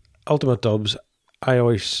 Ultimate Dubs, I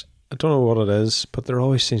don't know what it is, but there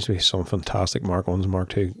always seems to be some fantastic Mark 1s, Mark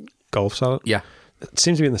 2 Golfs at it. Yeah. It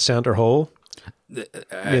seems to be in the centre hole, near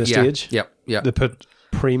the stage. Yep. They put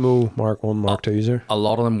Primo Mark 1, Mark 2s there. A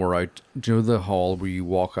lot of them were out. Do you know the hall where you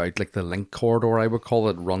walk out, like the link corridor, I would call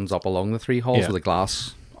it, runs up along the three halls Yeah. with a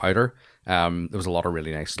glass outer? There was a lot of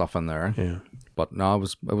really nice stuff in there. Yeah. But no, it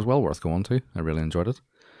was well worth going to. I really enjoyed it.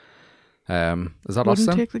 Is that us Wouldn't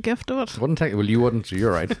then? take the gift of it. Wouldn't take. Well, you wouldn't. So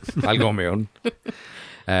you're right. I'll go on my own.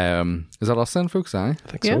 Is that us then, folks? Aye.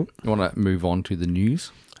 I think Yeah. so. You want to move on to the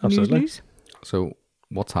news? Absolutely. News. So,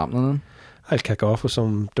 what's happening then? I'll kick off with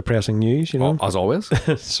some depressing news, you know. As always.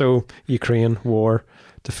 So, Ukraine war,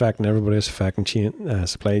 it's affecting everybody, it's affecting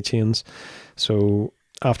supply chains. So,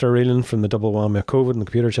 after reeling from the double whammy of COVID and the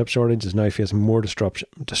computer chip shortage, is now facing more disruption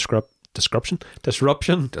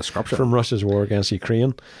from Russia's war against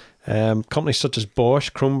Ukraine. Companies such as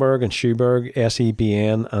Bosch, Kronberg and Schuberg,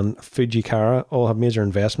 SEBN and Fujikara all have major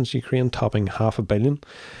investments in Ukraine, topping $500 million.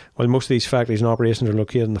 While most of these factories and operations are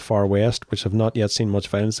located in the far west, which have not yet seen much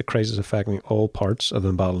violence, the crisis is affecting all parts of the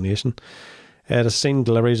embattled nation. It has seen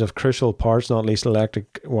deliveries of crucial parts, not least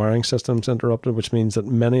electric wiring systems, interrupted, which means that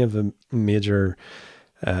many of the major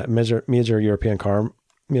European car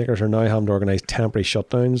makers are now having to organise temporary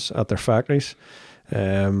shutdowns at their factories.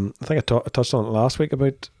 I think I touched on it last week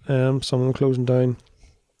about some of them closing down.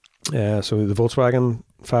 So the Volkswagen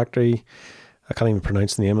factory, I can't even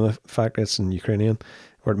pronounce the name of the factory, it's in Ukrainian,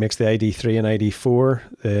 where it makes the ID3 and ID4,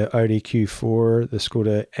 the Audi Q4, the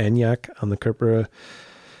Skoda Enyaq, and the Cupra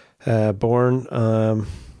Born.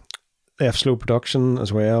 They have slow production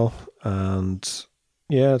as well, and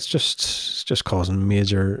yeah, it's just causing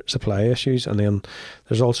major supply issues. And then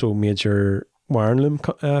there's also major wiring loom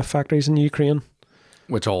factories in Ukraine,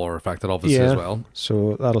 which all are affected obviously as well.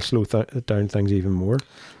 So that'll slow down things even more.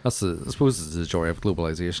 I suppose it's the joy of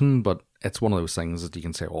globalization, but it's one of those things that you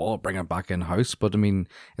can say, "Oh, bring it back in house," but I mean,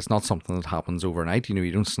 it's not something that happens overnight. You know,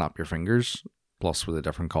 you don't snap your fingers. Plus, with the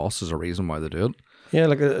different costs, there's a reason why they do it. Yeah,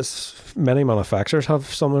 like many manufacturers have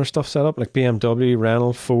some of their stuff set up, like BMW,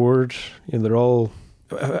 Renault, Ford. You know, they're all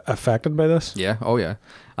affected by this. Yeah. Oh, yeah.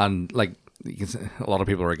 And like, you can say, a lot of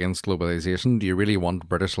people are against globalization. Do you really want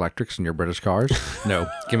British electrics in your British cars? No.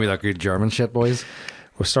 Give me that good German shit, boys.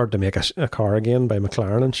 We're starting to make a car again by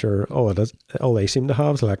McLaren, and sure, all they seem to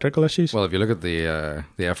have is electrical issues. Well, if you look at the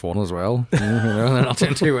F1 as well, you know, they're not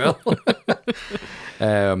doing too well.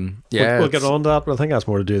 Yeah, we'll get on to that, but I think that's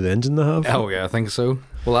more to do with the engine they have. Oh yeah, I think so.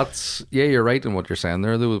 Well, you're right in what you're saying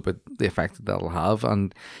there, though, but the effect that that'll have,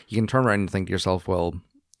 and you can turn around and think to yourself, well,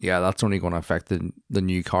 yeah, that's only going to affect the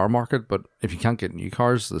new car market, but if you can't get new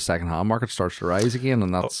cars, the second-hand market starts to rise again,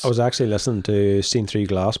 and that's... I was actually listening to Scene 3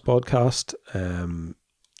 Glass podcast,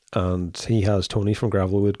 and he has Tony from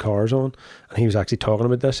Gravelwood Cars on, and he was actually talking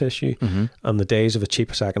about this issue, and the days of a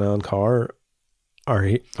cheap second-hand car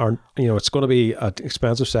aren't, you know, it's going to be an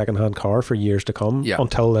expensive second-hand car for years to come,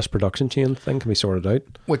 until this production chain thing can be sorted out.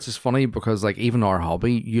 Which is funny because, like, even our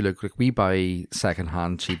hobby, you look, like, we buy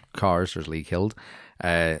second-hand cheap cars. There's Lee Killed,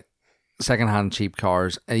 second-hand cheap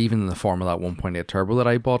cars, even in the form of that 1.8 turbo that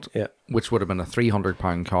I bought, which would have been a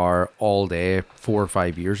 £300 car all day 4 or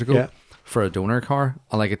 5 years ago for a donor car.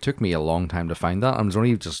 And like, it took me a long time to find that. And it was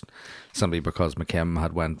only just simply because McKim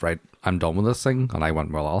had went, right, I'm done with this thing, and I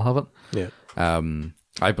went, well, I'll have it.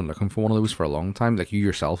 I've been looking for one of those for a long time. Like, you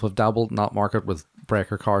yourself have dabbled in that market with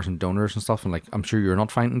breaker cars and donors and stuff, and like, I'm sure you're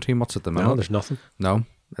not finding too much at the minute. No, there's nothing. No,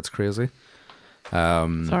 it's crazy.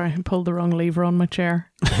 Sorry, I pulled the wrong lever on my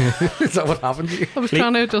chair. Is that what happened to you? I was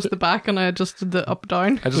trying to adjust the back and I adjusted the up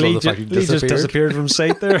down. I just love the fact you disappeared. Just disappeared from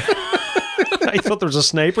sight there. I thought there was a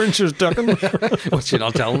sniper and she was ducking. What's she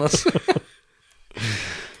not telling us?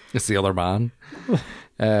 It's the other man.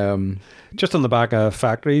 Just on the back of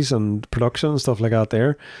factories and production and stuff like that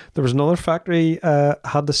there was another factory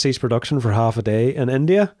had to cease production for half a day in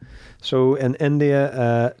India. So in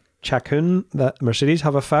India, Chakan, that Mercedes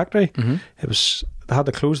have a factory. They had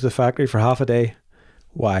to close the factory for half a day.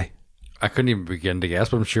 Why? I couldn't even begin to guess,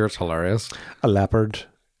 but I'm sure it's hilarious. A leopard.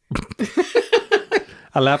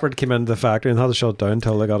 A leopard came into the factory and had to shut down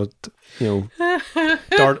until they got it, you know,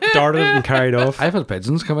 darted and carried off. I've had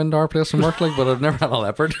pigeons come into our place and work, like, but I've never had a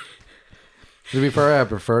leopard. To be fair, I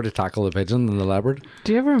prefer to tackle the pigeon than the leopard.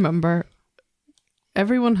 Do you ever remember?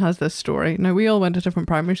 Everyone has this story. Now, we all went to different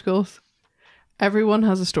primary schools. Everyone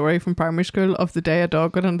has a story from primary school of the day a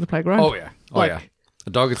dog got into the playground. Oh yeah, yeah. A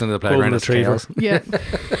dog gets into the playground. It's chaos. Yeah,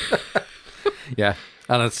 yeah,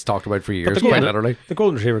 and it's talked about for years, quite literally. The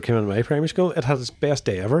golden retriever came into my primary school. It had its best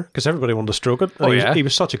day ever because everybody wanted to stroke it. He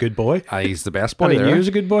was such a good boy. He's the best boy. And he knew he was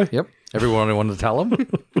a good boy. Yep, everyone wanted to tell him.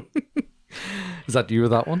 Is that you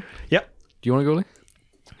with that one? Yep. Do you want to go,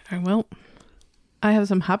 Lee? Well, I have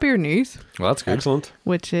some happier news. Well, that's good. Excellent.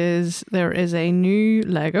 Which is there is a new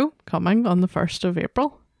Lego coming on the 1st of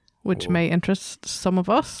April, which may interest some of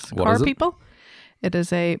us car people. It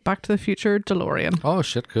is a Back to the Future DeLorean. Oh,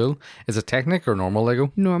 shit, cool. Is it Technic or normal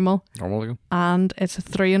Lego? Normal. Normal Lego. And it's a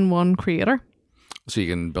 3-in-1 creator. So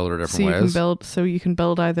you can build it different ways? You can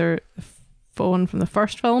build either the one from the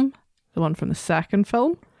first film, the one from the second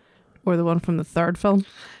film, or the one from the third film.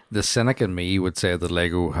 The cynic in me would say that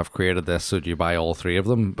Lego have created this so that you buy all three of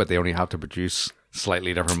them, but they only have to produce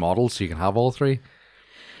slightly different models so you can have all three.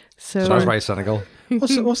 So that's very cynical.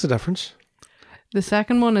 What's the difference? The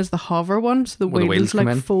second one is the hover one, so the wheels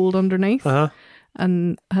like fold underneath,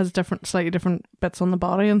 and has slightly different bits on the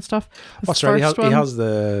body and stuff. That's right. He has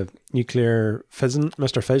the nuclear fission,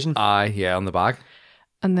 Mr. Fission. Yeah, on the back.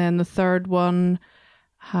 And then the third one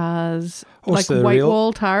has like white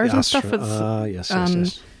wall tires and stuff. Yes.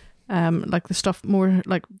 Like the stuff more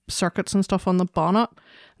like circuits and stuff on the bonnet,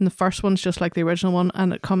 and the first one's just like the original one,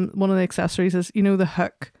 and one of the accessories is, you know, the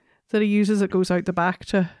hook that he uses that goes out the back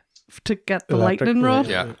to get the lightning rod.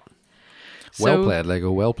 Yeah. Well played,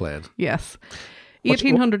 Lego. Well played. Yes.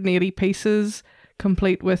 1,880 pieces,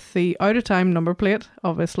 complete with the out of time number plate,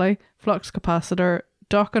 obviously, flux capacitor,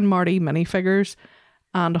 Doc and Marty minifigures,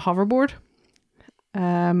 and a hoverboard.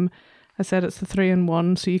 I said it's the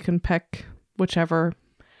 3-in-1, so you can pick whichever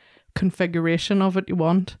configuration of it you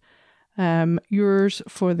want. Yours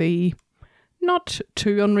for the not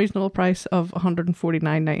too unreasonable price of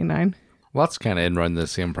 $149.99. Well, that's kind of in around the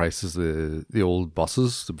same price as the old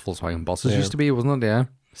buses, the Volkswagen buses Yeah. used to be, wasn't it? Yeah,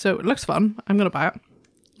 So it looks fun. I'm going to buy it.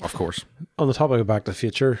 of course. On the topic of Back to the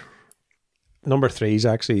Future, number 3 is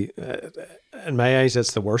actually, in my eyes,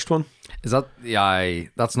 it's the worst one. Is that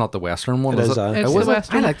that's not the Western one, It is is, it? It's the was it?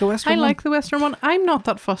 Western I one. like the Western I one. like the Western one. I'm not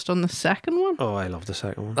that fussed on the second one. Oh, I love the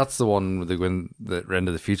second one. That's the one with the going the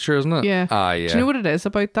into the future, isn't it? Yeah. Yeah. Do you know what it is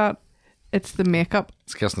about that? It's the makeup.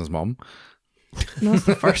 It's kissing his mum. No, it's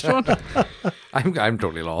the first one. I'm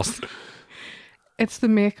totally lost. It's the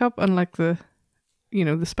makeup and like the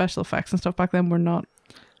special effects and stuff back then were not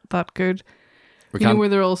that good. We You know can't. where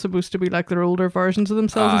they're all supposed to be like their older versions of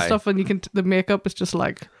themselves and Aye. stuff, and the makeup is just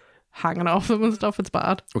like hanging off them and stuff. It's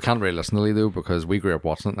bad. We can't really listen to Lee though because we grew up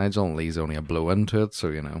watching it, Nigel, and Lee's only a blow into it.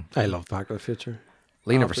 So I love Back to the Future.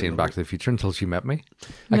 Lee never Absolutely seen Back to the Future until she met me.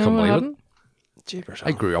 No, I couldn't believe it. hadn't. Jeepers.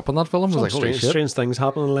 I grew up on that film. I was Some like, holy strange, shit. strange things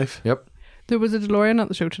happen in life. Yep, There was a DeLorean at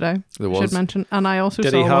the show today. there I should was. mention, and I also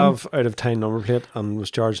Did saw he one. have out of town number plate and was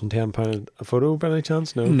charging £10 a photo by any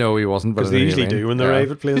chance? No. No, he wasn't. But Because I they know what usually you mean. do when they Yeah.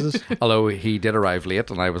 arrive at places. Although he did arrive late,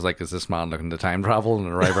 and I was like, is this man looking to time travel and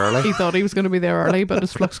arrive early? He thought he was going to be there early, but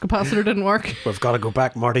his flux capacitor didn't work. We've got to go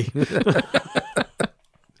back, Marty.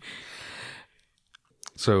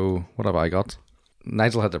 So what have I got?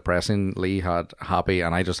 Nigel had depressing, Lee had happy,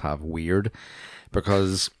 and I just have weird.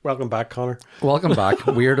 Because Welcome back, Connor. welcome back,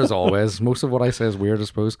 weird as always. Most of what I say is weird, I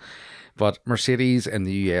suppose. But Mercedes in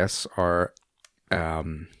the US are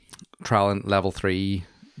trialing level 3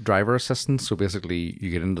 driver assistance. So basically,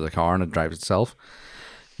 you get into the car and it drives itself.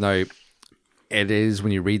 Now, it is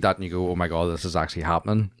when you read that and you go, "Oh my god, this is actually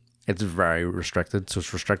happening." It's very restricted. So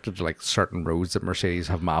it's restricted to like certain roads that Mercedes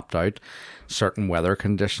have mapped out, certain weather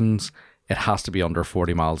conditions. It has to be under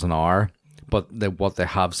 40 miles an hour. But what they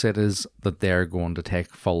have said is that they're going to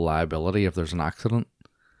take full liability if there's an accident,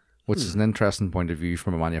 which is an interesting point of view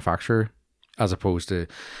from a manufacturer, as opposed to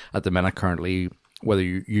at the minute currently, whether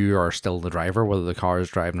you are still the driver, whether the car is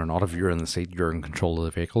driving or not, if you're in the seat, you're in control of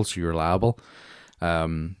the vehicle, so you're liable.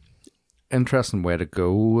 Interesting way to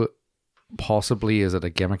go. Possibly is it a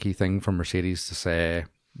gimmicky thing for Mercedes to say,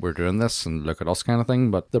 we're doing this and look at us kind of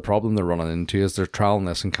thing, but the problem they're running into is they're trialing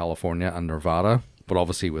this in California and Nevada. But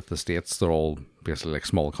obviously with the states, they're all basically like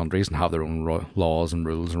small countries and have their own laws and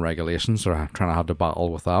rules and regulations. So they're trying to have to battle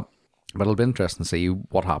with that. But it'll be interesting to see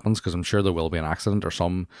what happens because I'm sure there will be an accident or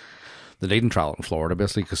some... They didn't trial it in Florida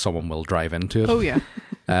basically because someone will drive into it. Oh yeah,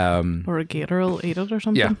 or a gator will eat it or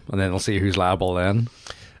something. Yeah, and then they'll see who's liable then.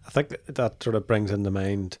 I think that sort of brings into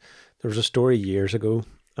mind, there was a story years ago,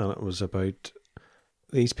 and it was about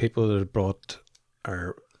these people that had brought,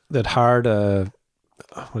 or that hired a,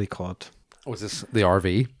 what do you call it? Was this the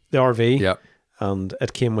RV? The RV. Yeah. And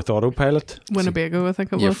it came with autopilot. Winnebago, I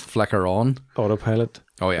think it You was. flicker on. Autopilot.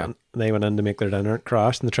 Oh, yeah. And they went in to make their dinner, it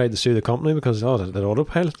crashed, and they tried to sue the company because, the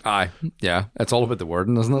autopilot. Aye. Yeah. It's all about the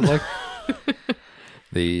wording, isn't it? Like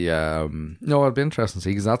no, it'd be interesting to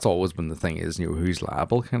see because that's always been the thing is, who's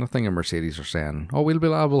liable kind of thing. And Mercedes are saying, oh, we'll be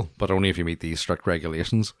liable, but only if you meet these strict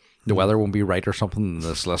regulations. The weather won't be right or something. And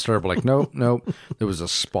the solicitor will be like, no, there was a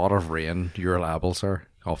spot of rain. You're liable, sir.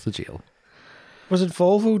 Off to jail. Was it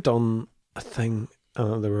Volvo done a thing? They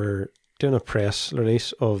were doing a press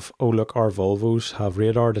release of, oh, look, our Volvos have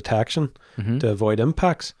radar detection to avoid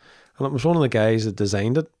impacts. And it was one of the guys that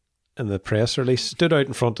designed it in the press release, stood out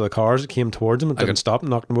in front of the cars that came towards him and didn't stop and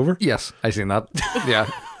knocked them over. Yes, I seen that. Yeah.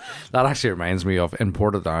 That actually reminds me of in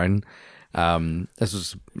Portadown. This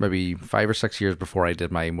was maybe 5 or 6 years before I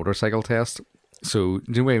did my motorcycle test. So, do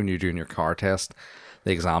you know when you're doing your car test,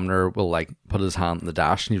 the examiner will like put his hand on the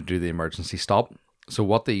dash and you do the emergency stop. So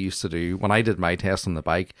what they used to do, when I did my test on the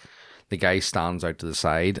bike, the guy stands out to the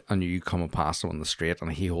side and you come past him on the straight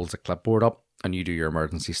and he holds a clipboard up and you do your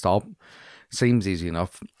emergency stop. Seems easy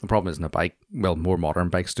enough. The problem isn't a bike. Well, more modern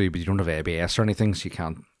bikes do, but you don't have ABS or anything, so you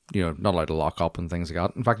can't, not allowed to lock up and things like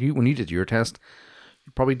that. In fact, when you did your test,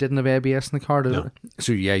 you probably didn't have ABS in the car, did it?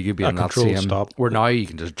 So yeah, you'd be A in that controlled same... stop. Where now you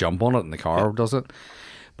can just jump on it and the car does it.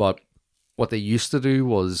 But what they used to do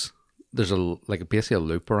was, there's basically a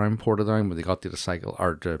loop around Portadown where they got you to cycle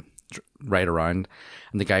or to ride around,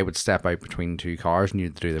 and the guy would step out between two cars and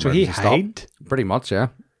you'd do the So he emergency stop. hid? Pretty much, yeah.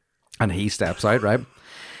 And he steps out, right?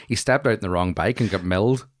 He stepped out in the wrong bike and got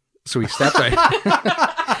milled. So he stepped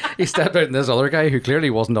out. He stepped out in this other guy who clearly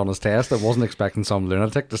wasn't on his test and wasn't expecting some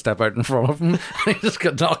lunatic to step out in front of him. And he just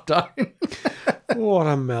got knocked down. What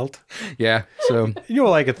a melt. Yeah, so, You know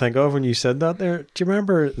what I could think of when you said that there? Do you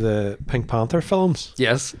remember the Pink Panther films?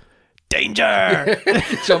 yes. danger.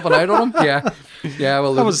 jumping out on him. Yeah, yeah.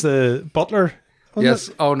 Well, That was the butler. wasn't yes.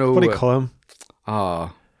 it? Oh no. What do you call him?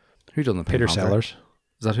 Who done the Pink Peter Panther? Sellers.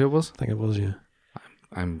 Is that who it was? I think it was, yeah.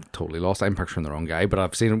 I'm totally lost. I'm picturing the wrong guy, but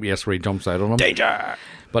I've seen him. Yes, where he jumps out on him. Danger.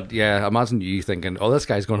 But yeah, imagine you thinking, "Oh, this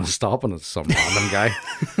guy's going to stop," and it's some random guy.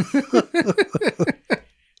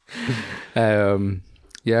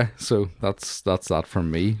 Yeah. So that's that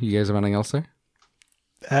from me. You guys have anything else there?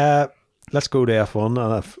 Let's go to F1. And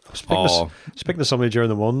I've speaking to somebody during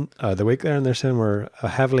the week there, and they're saying we're a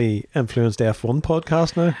heavily influenced F1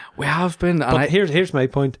 podcast now. We have been, and But here's my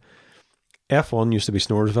point. F1 used to be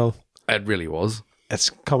Snoresville. it really was. It's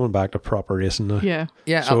coming back to proper racing now. Yeah.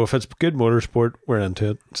 Yeah. So if it's good motorsport, we're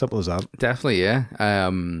into it. Simple as that. Definitely, yeah.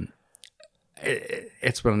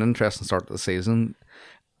 It's been an interesting start to the season.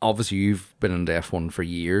 Obviously, you've been in F1 for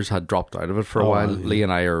years, had dropped out of it for a while. Yeah. Lee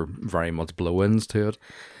and I are very much blow-ins to it.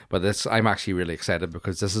 But I'm actually really excited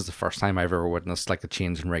because this is the first time I've ever witnessed like a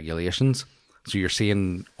change in regulations. So you're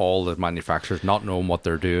seeing all the manufacturers not knowing what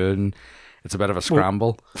they're doing. It's a bit of a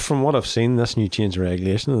scramble. From what I've seen, this new change in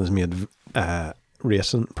regulation has made proper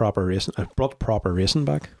racing, brought proper racing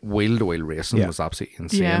back. Wheel-to-wheel racing Yeah. was absolutely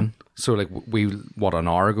insane. Yeah. So like an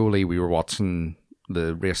hour ago, Lee, we were watching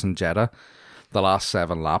the race in Jeddah. The last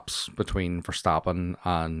 7 laps between Verstappen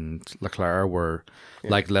and Leclerc were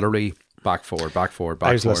like literally back forward. I was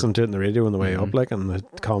forward. listening to it on the radio on the way up, like, and the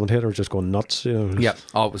commentator was just going nuts. You know, Yeah.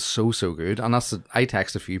 Oh, it was so good. And I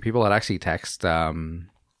texted a few people. I'd actually text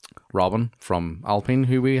Robin from Alpine,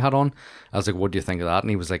 who we had on. I was like, what do you think of that? And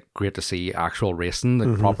he was like, great to see actual racing,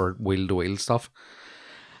 the proper wheel-to-wheel stuff.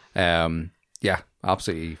 Yeah,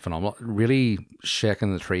 absolutely phenomenal. Really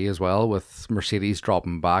shaking the tree as well, with Mercedes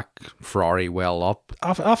dropping back, Ferrari well up.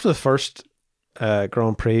 After the first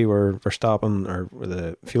Grand Prix where Verstappen, or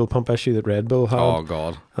the fuel pump issue that Red Bull had, Oh,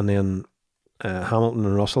 God. and then Hamilton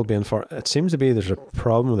and Russell being far, it seems to be there's a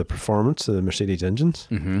problem with the performance of the Mercedes engines,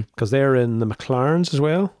 because they're in the McLarens as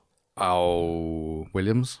well. Oh,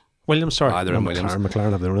 Williams. Williams, sorry. They're in Williams.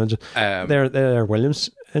 McLaren have their own engine. Um, They're Williams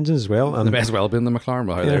engines as well. And They may as well be in the McLaren,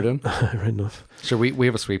 but how they're doing. right enough. So we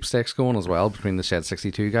have a sweepstakes going as well between the Shed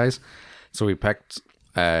 62 guys. So we picked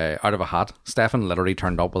out of a hat. Stefan literally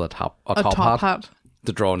turned up with a top hat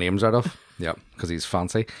to draw names out of. Yeah, because he's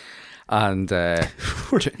fancy. And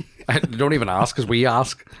don't even ask, because we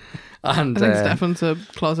ask. And I think Stefan's a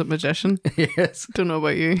closet magician. yes. Don't know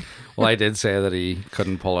about you. Well, I did say that he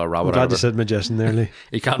couldn't pull a I'm rabbit out glad of you it. said magician nearly.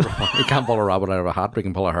 He can't pull a rabbit out of a hat, but he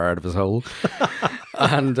can pull a hair out of his hole.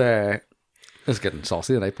 And it's getting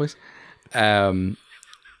saucy tonight, boys.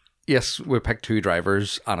 Yes, we picked 2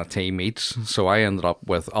 drivers and a team each. So I ended up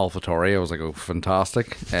with AlphaTauri. I was like, oh,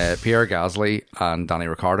 fantastic. Pierre Gasly and Danny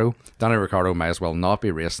Ricciardo. Danny Ricciardo may as well not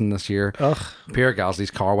be racing this year. Ugh. Pierre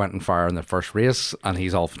Gasly's car went on fire in the first race, and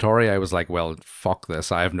he's AlphaTauri. I was like, well, fuck this.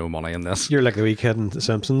 I have no money in this. You're like the wee kid in The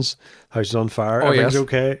Simpsons. House is on fire. Oh, Everything's yes.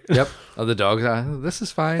 okay. Yep. And the dogs, this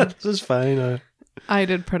is fine. This is fine. I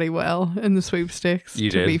did pretty well in the sweepstakes,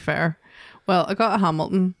 You to did. be fair. Well, I got a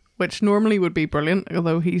Hamilton, which normally would be brilliant,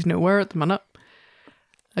 although he's nowhere at the minute.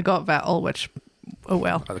 I got Vettel, which, oh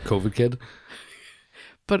well. The COVID kid.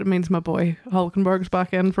 But it means my boy Hulkenberg's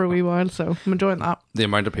back in for a wee while, so I'm enjoying that. The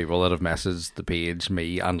amount of people that have messaged the page,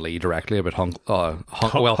 me and Lee directly about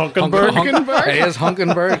Hulkenberg. It is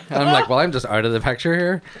Hulkenberg. And I'm like, well, I'm just out of the picture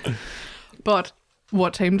here. But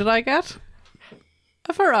what team did I get?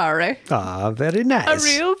 A Ferrari. Very nice. A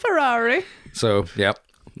real Ferrari. So, yep,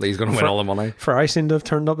 Lee's going to win all the money. Ferrari seem to have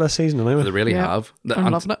turned up this season anyway. They really Yeah, have.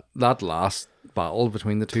 I'm loving it. That last battle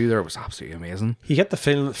between the two there was absolutely amazing. You get the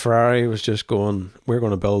feeling that Ferrari was just going, we're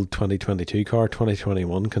going to build 2022 car,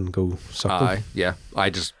 2021 can go suck them. Yeah. I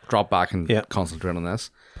just dropped back and Yeah. concentrate on this.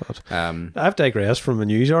 But I've digressed from a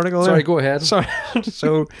news article Sorry, there. go ahead. Sorry.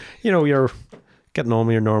 So, you're getting on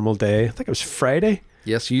with your normal day. I think it was Friday.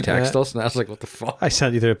 Yes, you text us, and I was like, what the fuck? I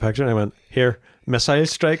sent you through a picture and I went, here, missile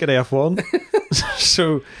strike at F1.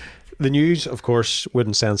 So the news, of course,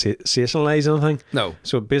 wouldn't sensationalise anything. No.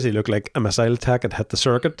 So it basically looked like a missile attack had hit the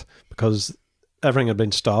circuit because everything had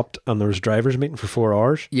been stopped and there was drivers meeting for 4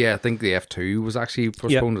 hours. Yeah, I think the F2 was actually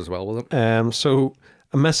postponed as well with it. So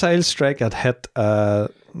a missile strike had hit a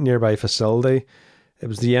nearby facility. It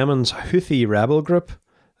was the Yemen's Houthi rebel group.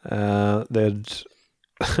 They'd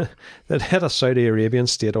hit a Saudi Arabian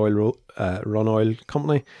state oil run oil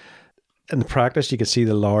company. In the practice, you could see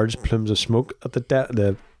the large plumes of smoke at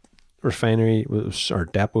the refinery or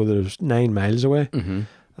depot that was 9 miles away. Mm-hmm.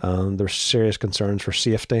 And there were serious concerns for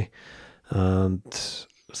safety. And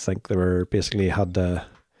I think they were basically had to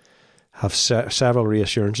have several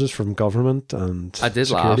reassurances from government and I did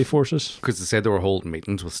security laugh. forces. Because they said they were holding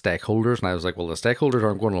meetings with stakeholders, and I was like, well, the stakeholders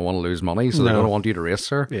aren't going to want to lose money, so they're No. going to want you to race,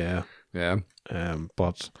 sir. Yeah. Yeah.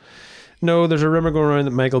 But no, there's a rumor going around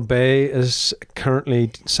that Michael Bay is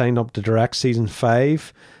currently signed up to direct season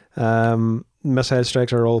 5. Missile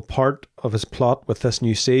strikes are all part of his plot with this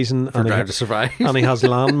new season, For Drive to Survive. and he has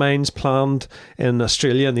landmines planned in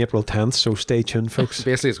Australia on April 10th. So stay tuned, folks.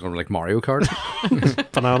 Basically, it's going to be like Mario Kart.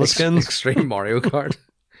 Banana skins. Extreme Mario Kart.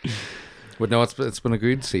 But no, it's been a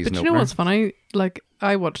good season But you know opener. what's funny? Like,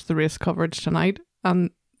 I watched the race coverage tonight,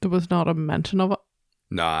 and there was not a mention of it.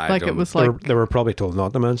 No, I Like, don't. it was They like, were probably told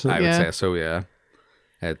not to mention I it. would Yeah. say so, yeah.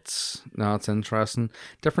 It's interesting.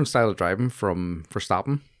 Different style of driving from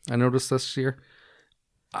Verstappen, I noticed this year.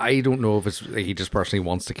 I don't know if it's like he just personally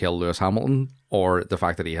wants to kill Lewis Hamilton or the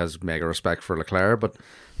fact that he has mega respect for Leclerc, but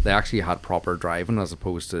they actually had proper driving as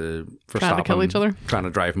opposed to Verstappen Trying to kill each other. trying to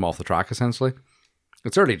drive him off the track, essentially.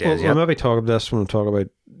 It's early Well, days, yeah. we'll maybe talk about this when we talk about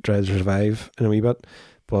Drive to Survive in a wee bit,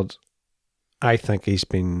 but I think he's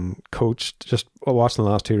been coached. Just watching the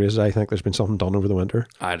last 2 races, I think there's been something done over the winter.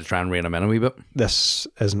 I had to try and rein him in a wee bit. This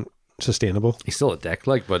isn't sustainable. He's still a dick,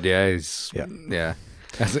 like, but yeah, Yeah. yeah.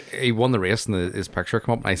 He won the race and his picture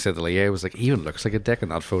come up, and I said to Leah, I was like, he even looks like a dick in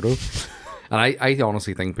that photo. And I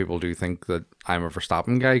honestly think people do think that I'm a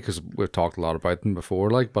Verstappen guy because we've talked a lot about him before,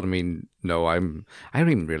 like, but I mean, no, I don't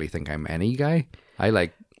even really think I'm any guy. I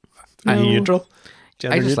like, No. Neutral. I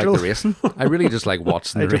Gender just neutral. like the racing. I really just like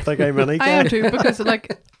watching I the don't race. think I'm any I guy. am too, because,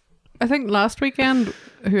 like, I think last weekend,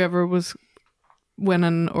 whoever was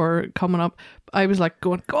winning or coming up, I was like,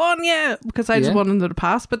 go on, yeah, because I just Yeah. wanted them to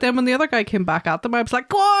pass. But then when the other guy came back at them, I was like,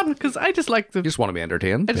 go on, because I just like You just want to be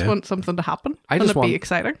entertained. I just Yeah. want something to happen I and just it want- be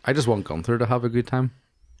exciting. I just want Gunther to have a good time.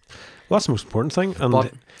 Well, that's the most important thing. And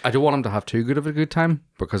But I don't want him to have too good of a good time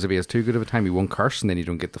because if he has too good of a time, he won't curse and then you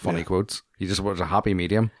don't get the funny quotes. You just want a happy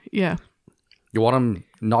medium. Yeah. You want him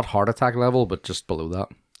not heart attack level, but just below that.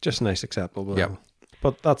 just nice, acceptable. Yeah.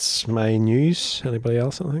 But that's my news. Anybody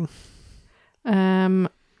else? Anything?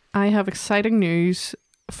 I have exciting news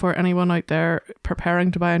for anyone out there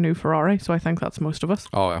preparing to buy a new Ferrari. So I think that's most of us.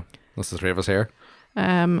 Oh, yeah. That's the 3 of us here.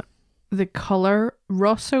 The colour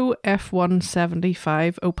Rosso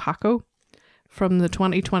F175 Opaco from the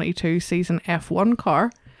 2022 season F1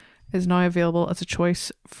 car is now available as a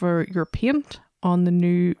choice for your paint on the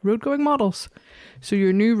new road-going models. So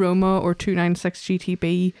your new Roma or 296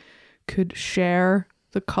 GTB could share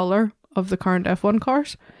the colour of the current F1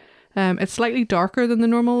 cars. It's slightly darker than the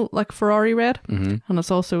normal like Ferrari red, and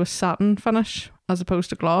it's also a satin finish as opposed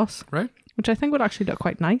to gloss, Right? which I think would actually look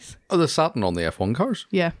quite nice. Oh, the satin on the F1 cars?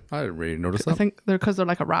 Yeah, I didn't really notice I that. think they're because they're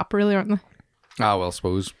like a wrap, really, aren't they? Ah, well, I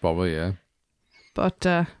suppose. Probably, yeah. But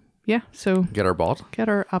yeah, so Get her bought. get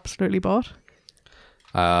her absolutely bought.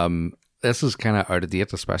 This is kind of out of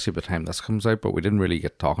date, especially by the time this comes out, but we didn't really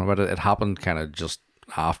get talking about it. It happened kind of just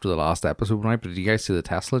after the last episode, right? But did you guys see the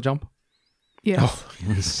Tesla jump? Yeah,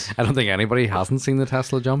 I don't think anybody hasn't seen the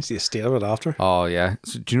Tesla jump. See the state of it after. Oh, yeah.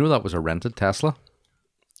 So, do you know that was a rented Tesla?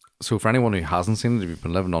 So, for anyone who hasn't seen it, if you've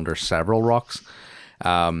been living under several rocks,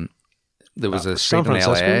 there was a street San in LA.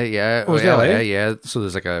 Francisco? Yeah. Oh, was it LA? LA? Yeah. So,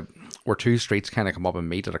 there's like where 2 streets kind of come up and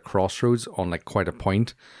meet at a crossroads on like quite a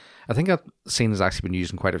point. I think that scene has actually been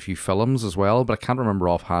used in quite a few films as well, but I can't remember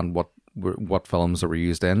offhand what films that were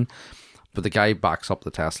used in. But the guy backs up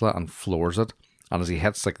the Tesla and floors it, and as he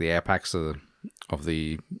hits like the apex of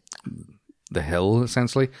the hill,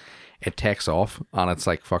 essentially, it takes off, and it's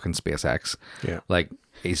like fucking SpaceX. Yeah. Like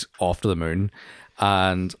he's off to the moon,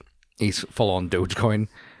 and he's full on Dogecoin,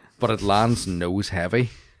 but it lands nose heavy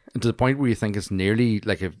to the point where you think it's nearly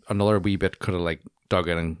like if another wee bit could have like dug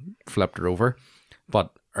in and flipped it over,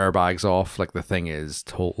 but airbags off, like the thing is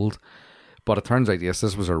totaled. But it turns out, yes,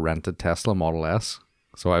 this was a rented Tesla Model S.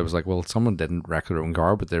 So I was like, well, someone didn't wreck their own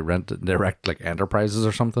car, but they wrecked like Enterprises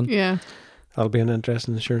or something. yeah. That'll be an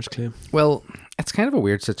interesting insurance claim. Well, it's kind of a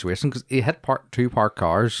weird situation because he hit 2 parked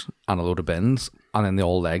cars and a load of bins, and then they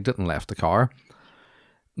all legged it and left the car.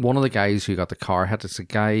 One of the guys who got the car hit, it's a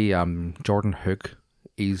guy, Jordan Hook.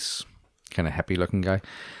 He's kind of hippie looking guy.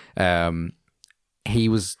 He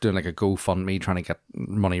was doing like a GoFundMe trying to get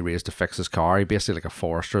money raised to fix his car. He basically like a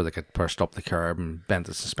forester that got pushed up the curb and bent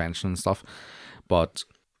the suspension and stuff. But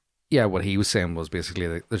yeah, what he was saying was basically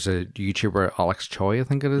that there's a YouTuber, Alex Choi, I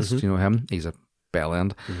think it is. Do you know him? He's a bell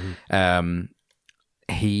end.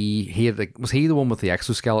 He had like, was he the one with the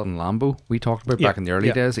exoskeleton Lambo we talked about back in the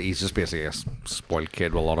early days? He's just basically a spoiled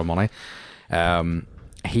kid with a lot of money.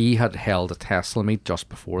 He had held a Tesla meet just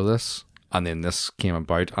before this, and then this came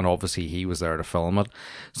about, and obviously he was there to film it.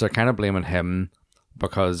 So they're kind of blaming him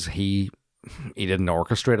because he he didn't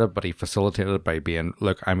orchestrate it, but he facilitated it by being,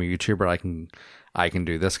 look, I'm a YouTuber, I can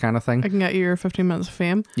do this kind of thing. I can get you your 15 minutes of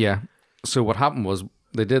fame. Yeah. So what happened was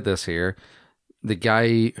they did this here. The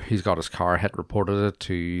guy who's got his car had reported it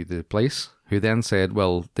to the police, who then said,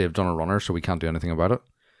 well, they've done a runner, so we can't do anything about it.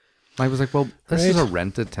 And I was like, well, this is a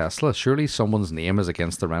rented Tesla. Surely someone's name is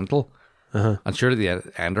against the rental. And surely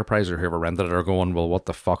the enterprise or whoever rented it are going, well, what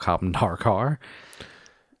the fuck happened to our car?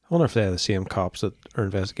 I wonder if they're the same cops that are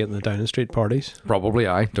investigating the Downing Street parties. Probably,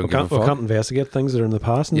 I don't give a We fuck. can't investigate things that are in the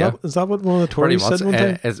past. And Yeah. is that what one of the Pretty Tories much. said one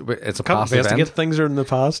time? It's a Can't past investigate event. things that are in the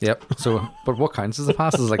past. Yep. So, but what counts as a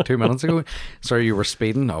past is like 2 minutes ago. Sorry, you were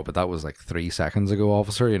speeding. No, but that was like 3 seconds ago,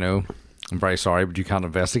 officer. You know, I'm very sorry, but you can't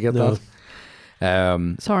investigate No.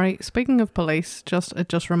 that. Sorry, speaking of police, it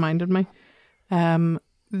just reminded me.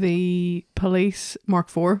 The police Mark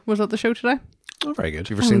IV was at the show today. Oh, very good. Have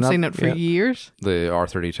you ever I seen haven't that? seen it for years. The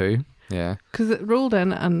R32. Yeah. Because it rolled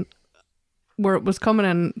in, and where it was coming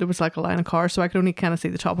in, there was like a line of cars, so I could only kind of see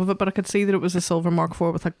the top of it, but I could see that it was a silver Mark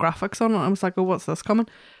IV with like graphics on it. And I was like, oh, what's this coming?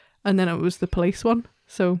 And then it was the police one.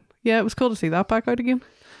 So yeah, it was cool to see that back out again.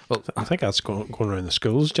 Well, I think that's going around the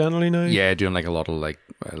schools generally now. yeah, doing like a lot of like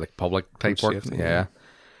public type Food work. safety, Yeah.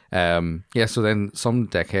 Yeah. So then some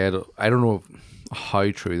dickhead, I don't know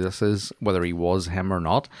how true this is, whether he was him or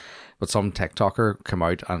not, but some TikToker came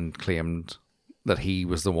out and claimed that he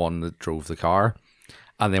was the one that drove the car.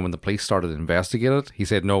 And then when the police started to investigate it, he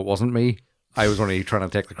said, no, it wasn't me. I was only trying to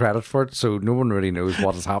take the credit for it. So no one really knows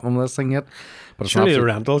what has happened with this thing yet. But it's Surely not the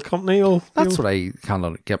rental company will. that's what I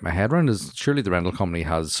cannot get my head around, is surely the rental company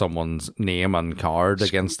has someone's name and card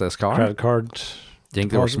against this car. Credit card. Do you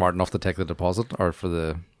think they were deposit. smart enough to take the deposit or for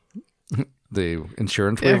the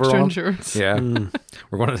insurance The waiver extra on? insurance. Yeah.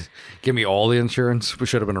 We're going to give me all the insurance. We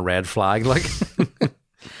should have been a red flag. Like,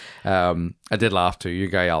 I did laugh too. Your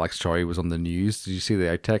guy, Alex Choi, was on the news. Did you see the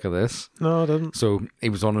outtake of this? No, I didn't. So he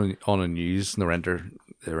was on a news and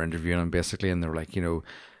they're interviewing him basically, and they're like, you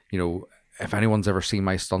know, if anyone's ever seen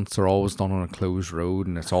my stunts, they're always done on a closed road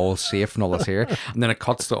and it's all safe and all this here. And then it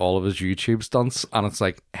cuts to all of his YouTube stunts, and it's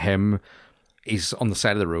like him. He's on the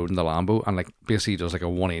side of the road in the Lambo, and like basically does like a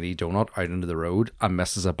 180 donut out into the road and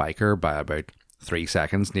misses a biker by about 3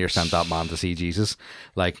 seconds. Near sent that man to see Jesus,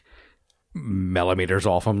 like millimeters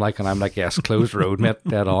off him. Like, and I'm like, yes, closed road, mate,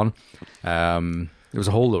 dead on. There was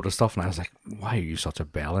a whole load of stuff, and I was like, why are you such a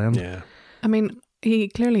bellend? Yeah. I mean, he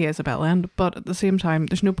clearly is a bell end, but at the same time,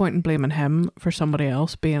 there's no point in blaming him for somebody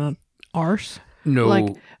else being an arse. No,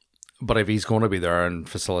 Like- but if he's going to be there and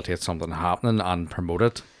facilitate something happening and promote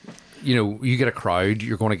it, you know, you get a crowd,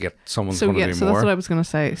 you're going to get someone's So going to yeah, do so more. that's what I was going to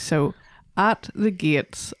say. So at the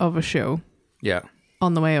gates of a show, Yeah,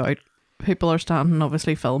 on the way out, people are standing,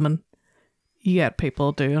 obviously filming. You get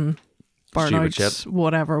people doing Stupid burnouts, shit.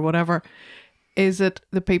 whatever. Is it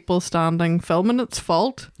the people standing filming its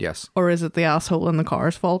fault, yes, or is it the asshole in the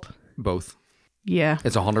car's fault? both. Yeah.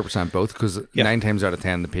 It's 100% both, because Yeah. 9 times out of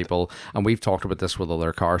 10 the people, and we've talked about this with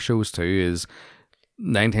other car shows too, is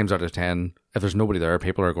 9 times out of 10 if there's nobody there,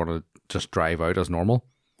 people are going to just drive out as normal.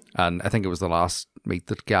 And I think it was the last meet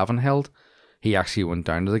that Gavin held, he actually went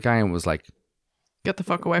down to the guy and was like, Get the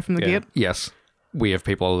fuck away from the Yeah. gate. yes, we have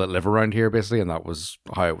people that live around here basically, and that was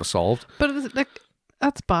how it was solved. But it's like,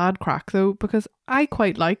 that's bad crack though, because I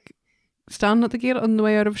quite like standing at the gate on the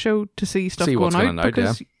way out of a show to see stuff See going what's out, going out,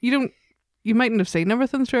 because you mightn't have seen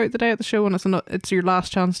everything throughout the day at the show, and it's your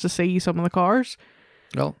last chance to see some of the cars.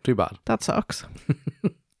 Well, too bad. That sucks.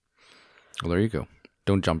 Well, there you go.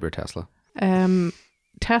 Don't jump your Tesla.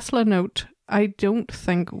 Tesla note, I don't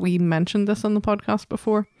think we mentioned this on the podcast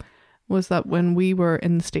before, was that when we were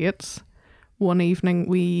in the States, one evening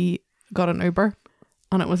we got an Uber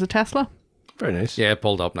and it was a Tesla. Very nice. Yeah, it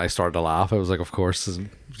pulled up and I started to laugh. I was like, of course, this is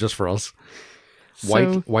just for us.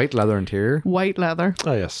 So- White leather interior. White leather.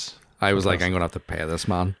 Oh, yes. I was like, I'm going to have to pay this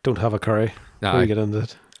man. Don't have a curry before Aye. you get into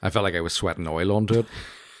it. I felt like I was sweating oil onto it.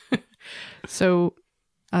 So,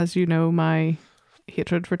 as you know, my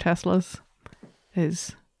hatred for Teslas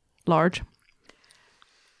is large.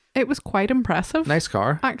 It was quite impressive. Nice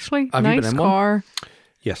car. Actually, Have you been nice in one? car.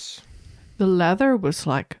 Yes. The leather was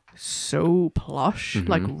like so plush,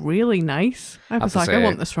 like really nice. I was to like, I say-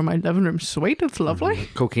 want this for my living room suite. It's lovely.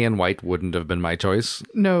 Cocaine white wouldn't have been my choice,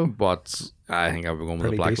 No, but I think I would go with the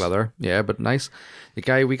Pretty black decent. leather. Yeah, but nice. The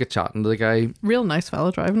guy, we got chatting to the guy, real nice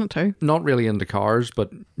fella driving it too. not really into cars,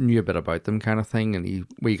 but knew a bit about them kind of thing. And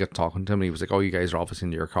we got talking to him and he was like, oh, you guys are obviously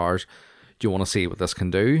into your cars. Do you want to see what this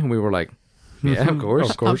can do? And we were like, yeah, of course.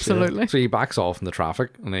 Of course, yeah. Absolutely. So he backs off in the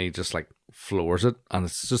traffic and then he just like floors it, and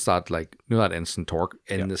it's just that, like, you know, that instant torque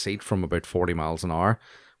in the seat from about 40 miles an hour,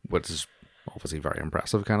 which is obviously very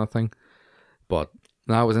impressive kind of thing. But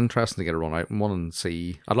No, it was interesting to get a run out in one and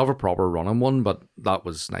see. I'd love a proper run in one, but that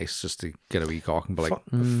was nice just to get a wee cock and be like,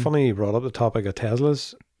 Funny you brought up the topic of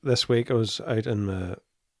Teslas. This week I was out in the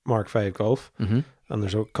Mark V Golf, and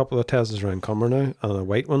there's a couple of Teslas around Cumber now, and a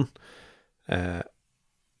white one.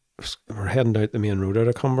 We're heading out the main road out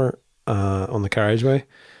of Cumber on the carriageway,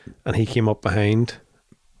 and he came up behind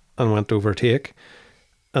and went to overtake,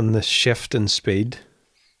 and the shift in speed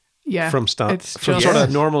from It's from just sort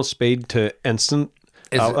of normal speed to instant.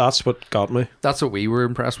 That's what got me. that's what we were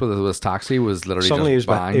impressed with. This taxi was literally Suddenly just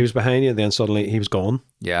bang. he was behind you, then suddenly he was gone.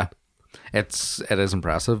 Yeah, it is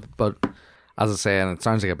impressive, but as I say, and it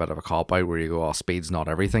sounds like a bit of a cop out where you go, "Oh, speed's not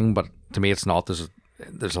everything," but to me, it's not.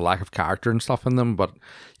 There's a lack of character and stuff in them, but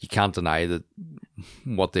you can't deny that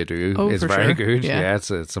what they do is for very sure. good. Yeah. Yeah,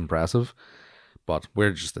 it's impressive, but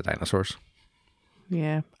we're just the dinosaurs.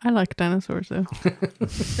 Yeah, I like dinosaurs though.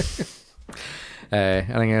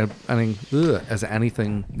 Is there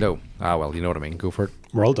anything? No. Well, you know what I mean. Go for it.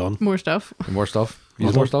 We're all done. More stuff. More stuff. Well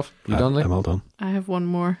Use more stuff. You done, Lee? I'm all done. I have one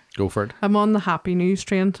more. Go for it. I'm on the happy news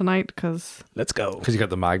train tonight because Let's go. Because you got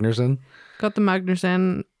the Magners in. got the Magners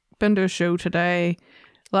in. Been to a show today.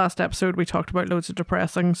 Last episode we talked about loads of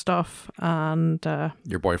depressing stuff, and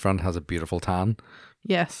Your boyfriend has a beautiful tan.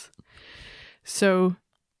 yes. So,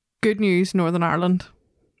 good news, Northern Ireland.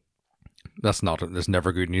 That's not. There's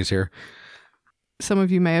never good news here. Some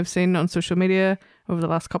of you may have seen on social media over the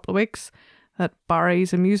last couple of weeks that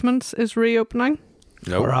Barry's Amusements is reopening.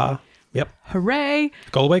 No. Hurrah. Yep. Hooray!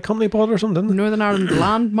 Galway company bought it or something, didn't Northern Ireland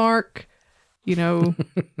landmark. You know,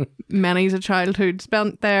 many's a childhood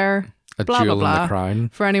spent there. A Blah, blah, jewel in blah. the crown.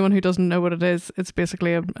 For anyone who doesn't know what it is, it's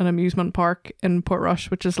basically an amusement park in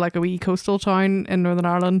Portrush, which is like a wee coastal town in Northern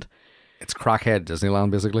Ireland. It's crackhead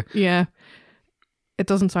Disneyland, basically. Yeah. It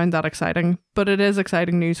doesn't sound that exciting, but it is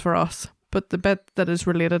exciting news for us. But the bit that is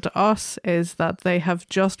related to us is that they have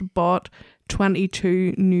just bought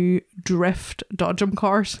 22 new Drift Dodgem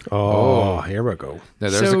cars. they? Oh, here we go. Now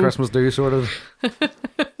there's So- the Christmas do sort of.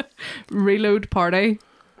 Reload party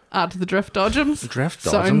at the Drift Dodgems. Drift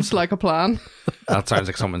Sounds Dodgems? like a plan. That sounds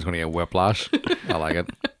like someone's going to get whiplash. I like it.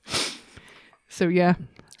 So yeah,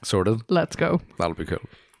 Sorted. let's go. That'll be cool.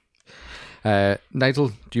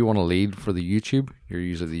 Nigel, do you want to lead for the YouTube? You're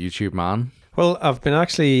usually the YouTube man. Well, I've been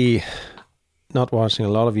actually not watching a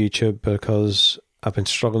lot of YouTube because I've been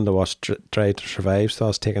struggling to watch Drive to Survive, so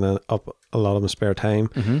that's taken up a lot of my spare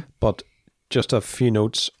time. But just a few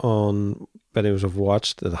notes on videos I've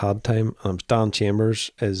watched that had time. Dan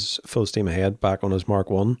Chambers is full steam ahead back on his Mark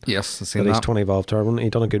 1. Yes, I've But seen he's that. 20 valve turbo. He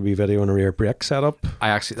done a good wee video on a rear brake setup.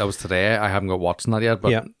 That was today. I haven't got watching that yet,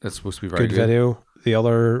 but Yeah. it's supposed to be very Good good. video. The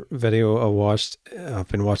other video I watched, I've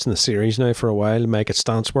been watching the series now for a while. Mike at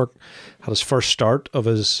Stancework had his first start of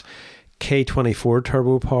his K24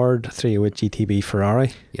 turbo powered 308 GTB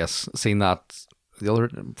Ferrari. Yes, seen that the other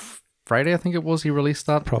Friday, I think it was. He released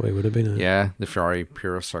that. Probably would have been. Yeah, the Ferrari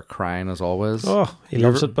purists are crying as always. Oh, he You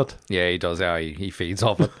loves ever- it, but Yeah, he does. Yeah, he feeds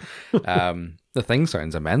off it. The thing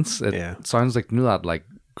sounds immense. It Yeah. sounds like, you know, that like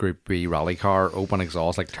Group B rally car, open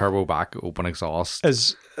exhaust, like turbo back, open exhaust.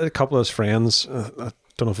 as a couple of his friends, I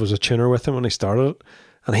don't know if it was a tuner with him when he started it,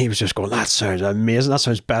 and he was just going, "That sounds amazing. That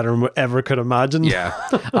sounds better than we ever could imagine." Yeah,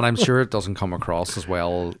 and I'm sure it doesn't come across as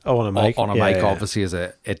well Oh, on a mic. on a Yeah, mic, yeah. obviously, as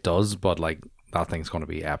it does, but like that thing's going to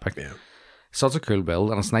be epic. Yeah. Such a cool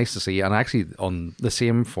build, and it's nice to see. And actually, on the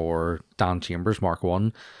same for Dan Chambers Mark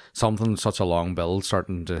 1, something such a long build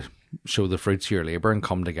starting to show the fruits of your labour and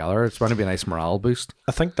come together. It's going to be a nice morale boost.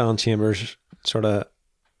 I think Dan Chambers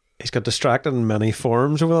he's got distracted in many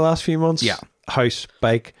forms over the last few months. Yeah. House,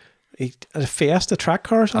 bike, a Fiesta track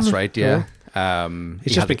car or something. That's right, yeah. He's He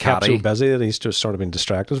just had been the kept so caddy. busy that he's just sort of been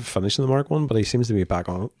distracted from finishing the Mark 1, but he seems to be back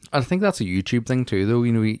on it. I think that's a YouTube thing too, though.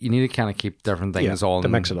 You know, you need to kind of keep different things Yeah, on to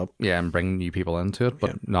mix it up. Yeah, and bring new people into it.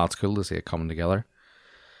 But Yeah. no, it's cool to see it coming together.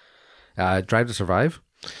 Drive to Survive,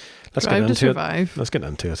 Let's Drive get to into it. Survive. Let's get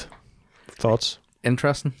into it. Thoughts?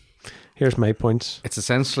 interesting. Here's my points. It's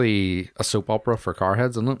essentially a soap opera for car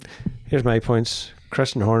heads, isn't it? Here's my points.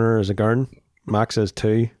 Christian Horner is a Gurn. Max is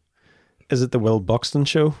 2. Is it the Will Buxton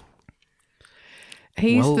show?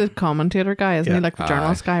 He's Well- the commentator guy, isn't Yeah. he? Like the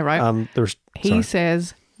journalist guy, right? There's he sorry.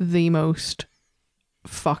 says the most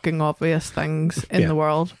fucking obvious things in Yeah. the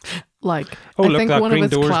world. Like, Oh, I look, think that one of green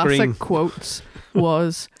his door's classic green. quotes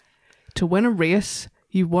was, "To win a race,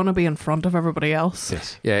 you want to be in front of everybody else."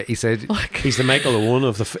 Yes. Yeah, he said. He's the Michael Owen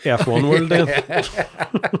of the F1 world then.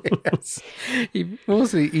 Yes.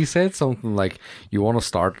 He said something like, "You want to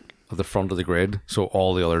start at the front of the grid, so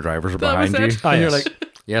all the other drivers are That was behind you." it. Ah, And you're yes. like,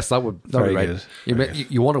 "Yes, that would be Very right." good. You, Very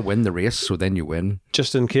you want to win the race, so then you win.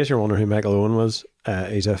 Just in case you're wondering who Michael Owen was,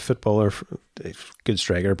 He's a footballer, good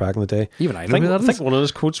striker back in the day. Even I I know think, who that I think is. one of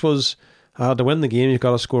his quotes was, to win the game, you've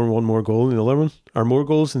got to score one more goal than the other one, or more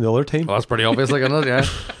goals than the other team. Well, that's pretty obvious, like, isn't it?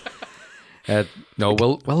 Yeah. No,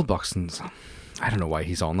 Will Buxton's. I don't know why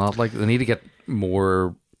he's on that. Like, they need to get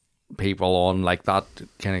more people on like that,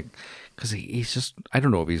 kind of, because he's just. I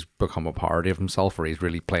don't know if he's become a parody of himself or he's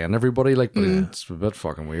really playing everybody. Like, but it's a bit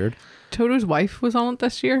fucking weird. Toto's wife was on it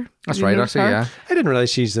this year. That's Did you right, notice actually. her? Yeah. I didn't realise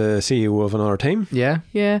she's the CEO of another team. Yeah.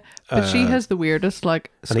 Yeah, but she has the weirdest, like,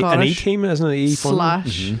 An E Scottish team, isn't it? E fund?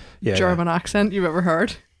 slash Yeah, German accent you've ever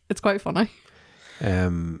heard. It's quite funny.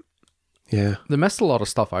 Yeah. They missed a lot of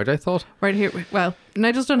stuff out, I thought. Right here, well,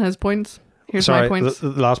 Nigel's done his points. Here's Sorry, my points. the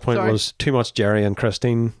last point Sorry. was too much Jerry and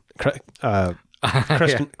Christine.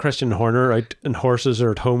 Christian Horner out in horses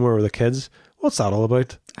or at home or with the kids. What's that all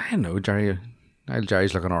about? I don't know, Jerry.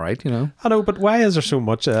 Jerry's looking all right, you know. I know, but why is there so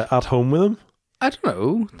much at home with him? I don't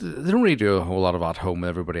know. They don't really do a whole lot of at home with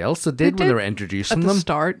everybody else. They did when they were introducing At the them.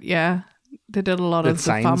 start, yeah, they did a lot Did of the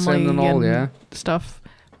signs family and all, yeah. stuff,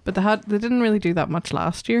 but they didn't really do that much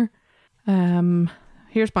last year.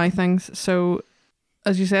 Here's my things. So,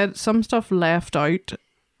 as you said, some stuff left out.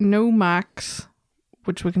 No Max,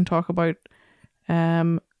 which we can talk about.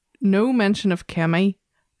 No mention of Kimmy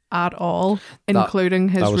at all, including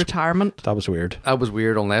his retirement. That was weird. That was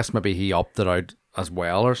weird, unless maybe he opted out as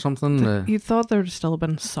well or something. You thought there'd still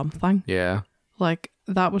been something. Yeah. Like,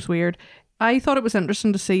 that was weird. I thought it was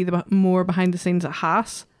interesting to see the more behind the scenes at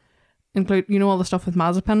Haas, include, you know, all the stuff with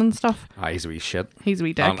Mazepin and stuff. He's a wee shit. He's a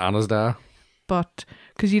wee dick. And his dad. But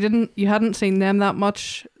because you hadn't seen them that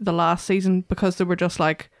much the last season, because they were just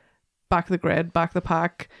like back the grid, back the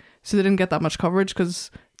pack, so they didn't get that much coverage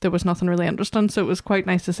because there was nothing really interesting. So it was quite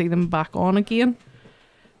nice to see them back on again.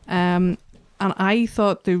 And I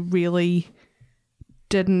thought they really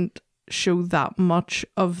didn't show that much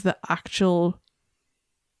of the actual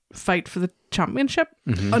fight for the championship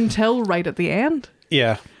until right at the end.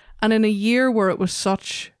 Yeah. And in a year where it was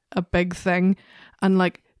such a big thing, and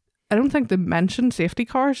like, I don't think they mentioned safety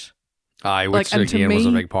cars. Which and to again was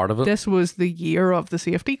a me, big part of it. This was the year of the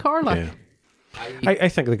safety car. Like, Yeah. I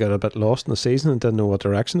think they got a bit lost in the season and didn't know what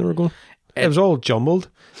direction they were going. It was all jumbled.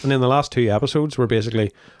 And then the last two episodes were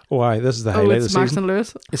basically, this is the highlight of it's the Max season. and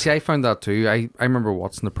Lewis. See, I found that too. I remember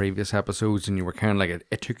watching the previous episodes and you were kind of like,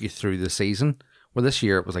 it took you through the season. Well, this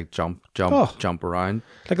year it was like jump around.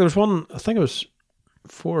 Like there was one, I think it was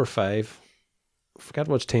 4 or 5. I forget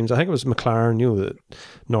which teams. I think it was McLaren, the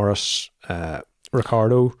Norris,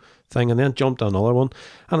 Ricardo thing, and then jumped on another one.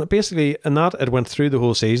 And it basically, in that, it went through the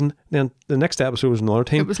whole season. Then the next episode was another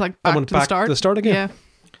team. It was like I back went to the back start. to the start again. Yeah.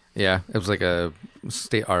 Yeah, it was like a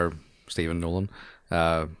Stephen Nolan.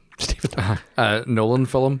 Stephen. Nolan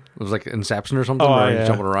film. It was like Inception or something, Oh, where yeah. he's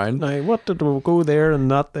jumping around. Now, what did we go there and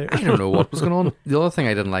not there? I don't know what was going on. The other thing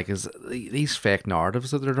I didn't like is these fake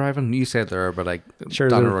narratives that they're driving. You said there, but like Sure,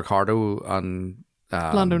 Daniel they're- Ricciardo and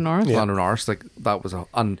Lando Norris. Lando Norris, like that was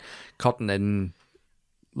and cutting in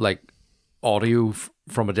like audio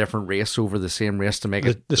from a different race over the same race to make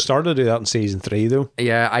it. They started to do that in season 3, though.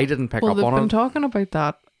 Yeah, I didn't pick Well, up they've on been it talking about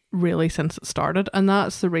that really since it started, and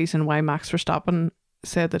that's the reason why Max Verstappen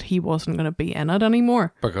said that he wasn't going to be in it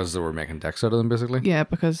anymore. because they were making dicks out of them, basically. Yeah,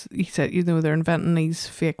 because he said, they're inventing these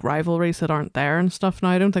fake rivalries that aren't there and stuff now.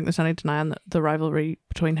 I don't think there's any denying the rivalry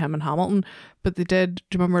between him and Hamilton, but they did.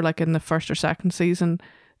 Do you remember, like in the first or second season,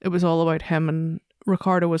 it was all about him and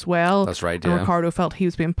Ricardo as well. That's right. And Yeah, Ricardo felt he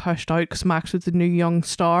was being pushed out because Max was the new young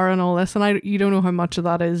star and all this, and you don't know how much of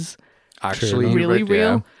that is actually, really right,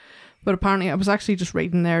 real. yeah. But apparently, I was actually just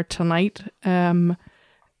reading there tonight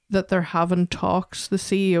that they're having talks. The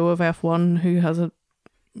CEO of F1, who has a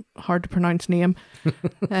hard to pronounce name,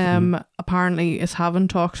 apparently is having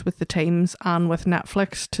talks with the teams and with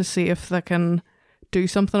Netflix to see if they can do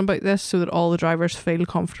something about this so that all the drivers feel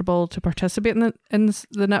comfortable to participate in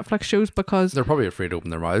the Netflix shows, because They're probably afraid to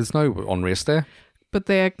open their mouths now on race day. but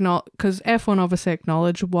they acknowledge, because F1 obviously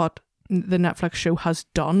acknowledge what the Netflix show has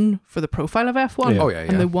done for the profile of F1. Yeah. Oh, yeah,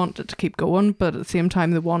 And they want it to keep going, but at the same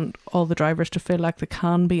time they want all the drivers to feel like they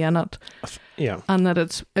can be in it Yeah. and that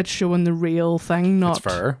it's showing the real thing, not It's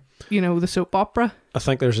fair. the soap opera. I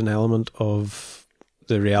think there's an element of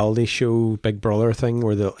the reality show Big Brother thing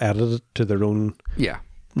where they'll edit it to their own Yeah.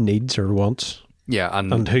 needs or wants. Yeah,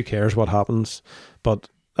 And who cares what happens? But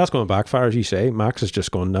that's going to backfire, as you say. Max is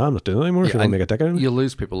just going, nah, I'm not doing it anymore if you want to make a ticket. you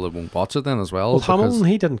lose people that won't watch it then as well. Well, because Hamilton,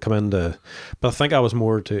 he didn't come into... But I think I was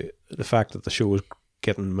more to the fact that the show was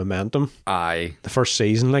getting momentum. the The first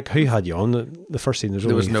season, like, who had you on? The first season,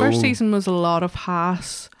 There was only- no- First season was a lot of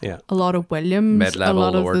Haas, Yeah. a lot of Williams, Mid-level, a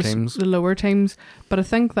lot of lower the, teams. the lower teams. But I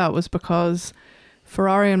think that was because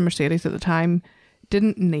Ferrari and Mercedes at the time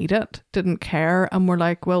didn't need it, didn't care, and we're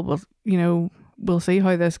like, well, we'll see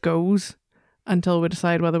how this goes until we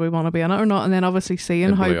decide whether we want to be in it or not. And then obviously seeing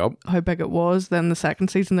It blew how up. big it was, then the second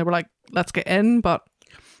season they were like, let's get in. But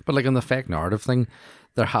But on the fake narrative thing,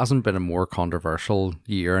 there hasn't been a more controversial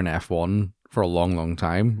year in F1 for a long, long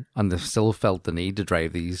time, and they've still felt the need to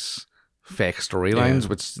drive these fake storylines,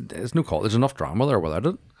 which is no call. There's enough drama there without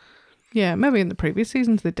it. yeah, maybe in the previous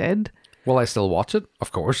seasons they did. Will I still watch it?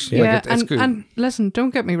 Of course. Yeah, It's good. and listen,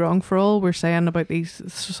 don't get me wrong, for all we're saying about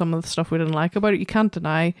some of the stuff we didn't like about it, you can't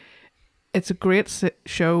deny it's a great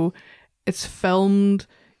show. It's filmed,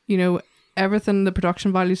 everything, the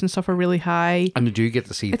production values and stuff are really high. And you do get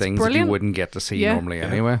to see It's things that brilliant. you wouldn't get to see normally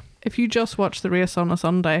anyway. If you just watch the race on a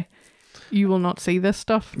Sunday, you will not see this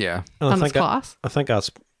stuff. Yeah. And it's class. I think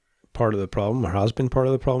that's part of the problem, or has been part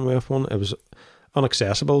of the problem with F1. It was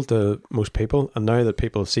inaccessible to most people, and now that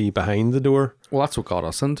people see behind the door, Well, that's what got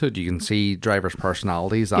us into it. You can see drivers'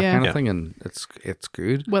 personalities, that Yeah. kind of Yeah. thing, and it's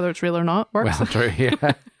good. Whether it's real or not, works. Well, true,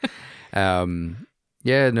 yeah.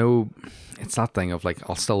 No, it's that thing of like,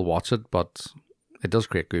 I'll still watch it, but it does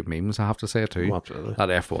create good memes, I have to say too. oh, absolutely That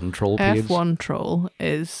F1 troll page F1 troll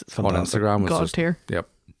is on fantastic. Instagram was god just, tier. yep,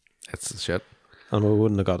 it's the shit. And we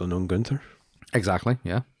wouldn't have got to know Gunther. Exactly,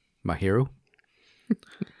 yeah. My hero.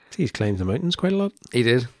 He's climbed the mountains quite a lot. He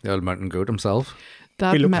did, the old mountain goat himself.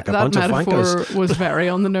 That, We look like a bunch of metaphor wankers. was very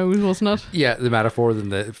on the nose, wasn't it? Yeah, the metaphor then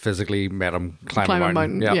that physically made him climb Climb a a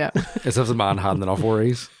mountain. mountain, yeah. As if the man hadn't enough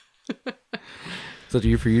worries. Is that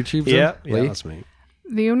you for YouTube? then, Yeah, Lee? that's me.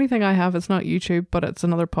 The only thing I have is not YouTube, but it's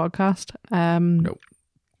another podcast. No.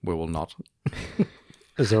 We will not.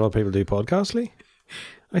 Is there other people do podcasts, Lee?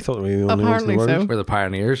 I thought we were the only ones in the Apparently world. so. We're the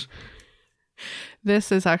pioneers.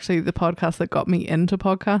 This is actually the podcast that got me into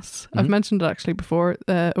podcasts. I've mentioned it actually before,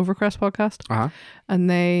 the Overcrest podcast. Uh-huh. And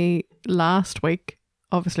they, last week,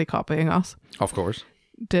 obviously copying us, Of course.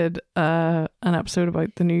 did an episode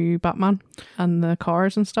about the new Batman and the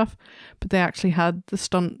cars and stuff. But they actually had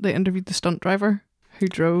they interviewed the stunt driver who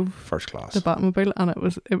drove First class. the Batmobile, and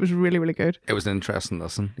it was really, really good. It was an interesting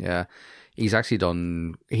listen, yeah. He'd actually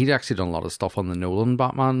done a lot of stuff on the Nolan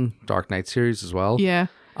Batman Dark Knight series as well. Yeah.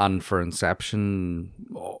 And for Inception,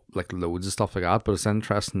 like loads of stuff like that. But it's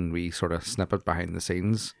interesting, we sort of snippet behind the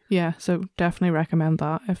scenes. Yeah, so definitely recommend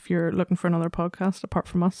that if you're looking for another podcast apart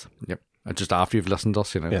from us. Yep. And just after you've listened to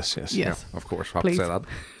us, Yes. Yes. Yeah, of course, we have Please. to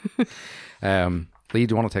say that. Lee,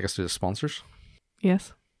 do you want to take us to the sponsors?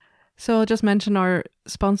 Yes. So I'll just mention our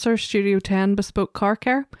sponsor, Studio 10 Bespoke Car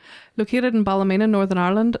Care. Located in Ballymena, Northern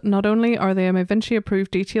Ireland, not only are they a Mavinci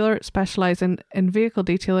approved detailer specialising in vehicle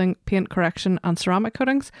detailing, paint correction and ceramic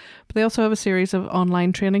coatings, but they also have a series of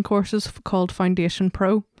online training courses called Foundation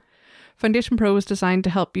Pro. Foundation Pro is designed to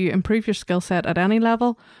help you improve your skill set at any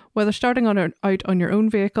level, whether starting out on your own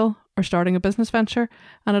vehicle or starting a business venture,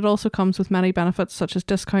 and it also comes with many benefits such as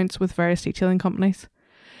discounts with various detailing companies.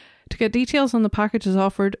 To get details on the packages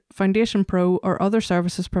offered, Foundation Pro or other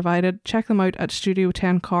services provided, check them out at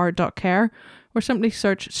studio10car.care or simply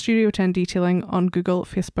search Studio 10 Detailing on Google,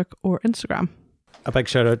 Facebook or Instagram. A big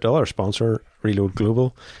shout out to our sponsor, Reload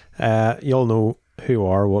Global. You all know who we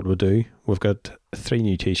are, what we do. We've got 3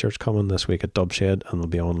 new t-shirts coming this week at Dubshed, and they'll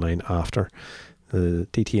be online after. The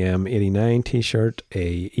DTM 89 t-shirt,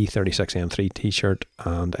 a E36 M3 t-shirt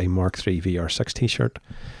and a Mark III VR6 t-shirt.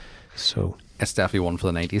 So It's definitely one for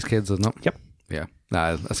the 90s kids, isn't it? Yep. Yeah.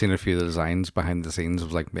 Nah, I've seen a few of the designs behind the scenes. I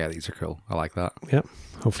was like, yeah, these are cool. I like that. yeah,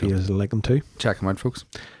 hopefully you'll like them too. Check them out, folks.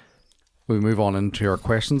 We move on into our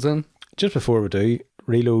questions then. Just before we do,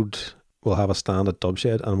 Reload will have a stand at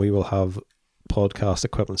Dubshed, and we will have podcast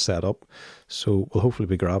equipment set up. So we'll hopefully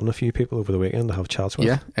be grabbing a few people over the weekend to have chats with.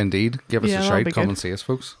 Yeah, indeed. Give us Yeah, a that'll shout. be Come good. and see us,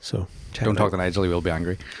 folks. So check Don't it talk out. to Nigel, he will be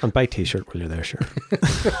angry. And buy t-shirt while you're there, sure.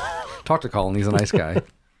 Talk to Colin, he's a nice guy.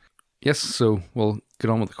 Yes, so we'll get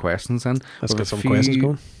on with the questions then. Let's We've get a some few questions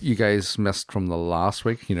going. You guys missed from the last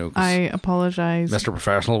week, 'cause I apologise. Mr.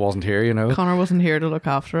 Professional wasn't here, Connor wasn't here to look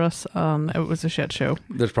after us, and it was a shit show.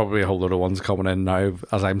 There's probably a whole load of ones coming in now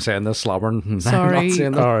as I'm saying this, slobbering. And I'm Sorry. not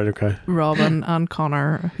saying that. All right, okay. Robin and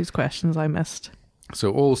Connor, whose questions I missed. So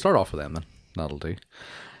we'll start off with them then. That'll do.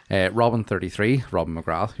 Robin33, Robin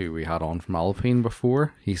McGrath, who we had on from Alpine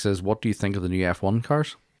before, he says, what do you think of the new F1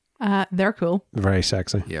 cars? They're cool. Very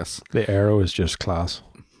sexy. Yes, The aero is just class.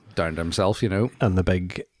 down to himself, And the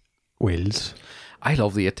big wheels. I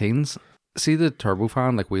love the 18s. See the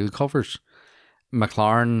turbofan, like wheel covers?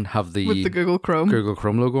 McLaren have the, With the Google Chrome. Google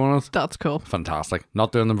Chrome logo on it. That's cool. Fantastic.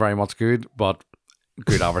 Not doing them very much good, but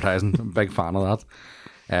good advertising. I'm a big fan of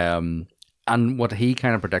that. And what he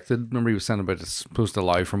kind of predicted, remember he was saying about it's supposed to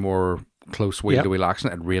allow for more close wheel-to-wheel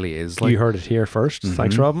action. It really is. Like, You heard it here first.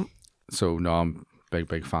 Thanks, Robin. so no, I'm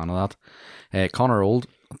big fan of that. Connor Old,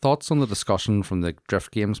 thoughts on the discussion from the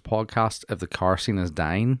Drift Games podcast if the car scene is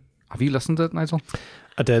dying? Have you listened to it, Nigel?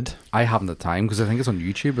 I did. I haven't the time because I think it's on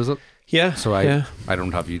YouTube, is it? Yeah. So I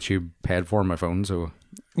don't have YouTube paid for on my phone, so...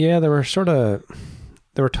 Yeah, they were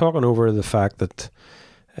talking over the fact that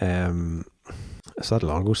it's that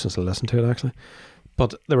long ago since I listened to it actually,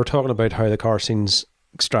 but they were talking about how the car scene's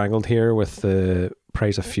strangled here with the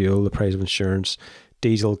price of fuel, the price of insurance,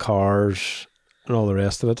 diesel cars, and all the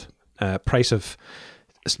rest of it. Price of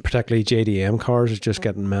particularly JDM cars is just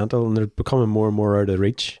getting mental, and they're becoming more and more out of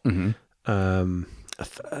reach. Mm-hmm.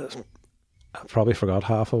 I probably forgot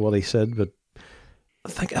half of what he said, but I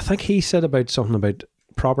think he said something about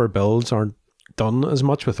proper builds aren't done as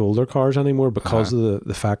much with older cars anymore because of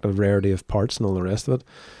the fact of rarity of parts and all the rest of it.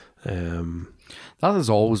 That has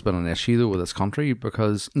always been an issue though with this country,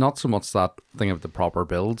 because not so much that thing of the proper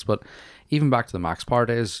builds, but even back to the Max Power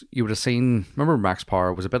days, you would have seen, remember Max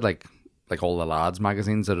Power was a bit like all the lads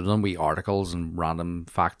magazines that had done wee articles and random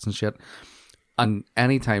facts and shit. And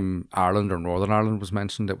anytime Ireland or Northern Ireland was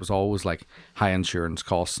mentioned, it was always like high insurance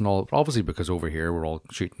costs and all. Obviously, because over here we're all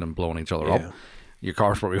shooting and blowing each other up. Your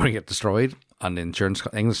car's probably going to get destroyed, and the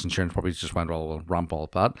English insurance probably just went, well, we'll ramp all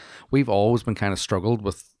that. We've always been kind of struggled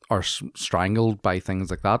with, or strangled by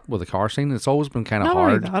things like that with the car scene. It's always been kind of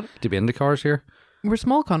hard to be into cars here. We're a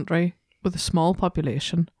small country with a small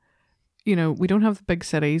population. You know, we don't have the big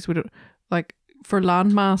cities. We don't, like, for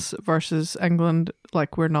landmass versus England,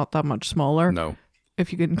 like, we're not that much smaller. No.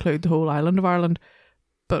 If you could include the whole island of Ireland.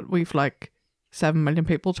 But we've like 7 million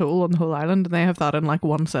people total on the whole island, and they have that in like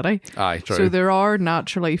one city. Aye, true. So there are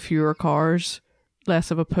naturally fewer cars, less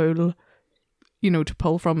of a pool, you know, to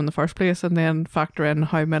pull from in the first place, and then factor in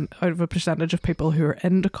how many out of a percentage of people who are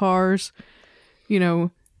into cars. You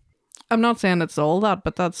know, I'm not saying it's all that,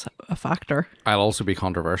 but that's a factor. I'll also be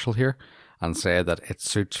controversial here and say that it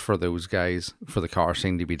suits for those guys, for the car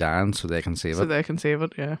scene to be down so they can save it. So they can save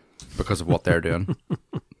it, yeah. Because of what they're doing.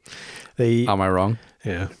 Am I wrong?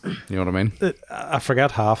 Yeah. You know what I mean? I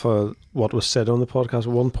forget half of what was said on the podcast.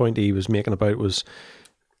 One point he was making about was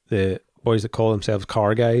the boys that call themselves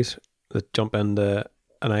car guys that jump into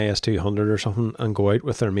an IS200 or something and go out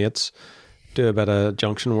with their mates, do a bit of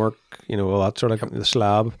junction work, you know, all that sort of the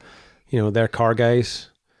slab. You know, they're car guys,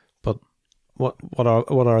 but what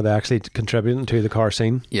are they actually contributing to the car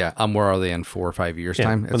scene? Yeah, and where are they in 4 or 5 years'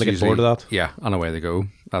 time? When they get bored of that. Yeah, and away they go.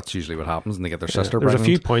 That's usually what happens, and they get their sister There's pregnant. a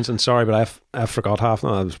few points, and sorry, but I forgot half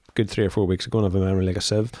of them. It was a good 3 or 4 weeks ago, and I have a memory like a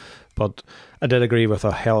sieve. But I did agree with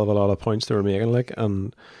a hell of a lot of points they were making, like,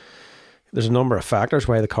 and there's a number of factors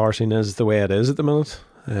why the car scene is the way it is at the minute.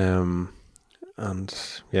 And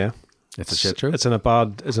yeah, it's a shit show. It's in a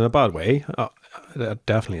bad way. It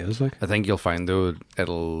definitely is. Like, I think you'll find though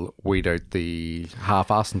it'll weed out the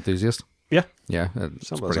half-ass enthusiast. Yeah, it's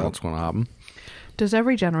pretty much what's going to happen. Does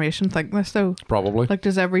every generation think this though? Probably. Like,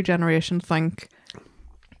 does every generation think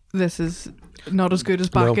this is not as good as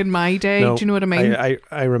back in my day? No, do you know what I mean?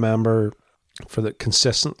 I remember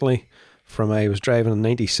consistently from I was driving in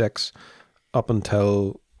 '96 up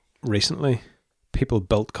until recently, people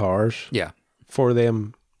built cars. Yeah. For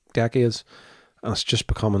them decades, and it's just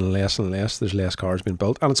becoming less and less. There's less cars being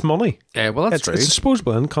built, and it's money. Yeah, well, that's true. It's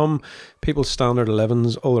disposable income, people's standard of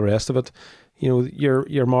livings, all the rest of it. You know,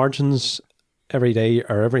 your margins every day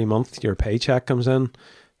or every month, your paycheck comes in,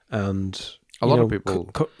 and a lot of people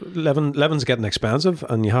living's getting expensive,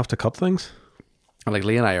 and you have to cut things. And like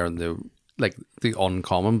Lee and I are in the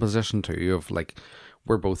uncommon position too of like,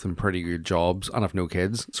 we're both in pretty good jobs and have no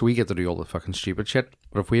kids, so we get to do all the fucking stupid shit.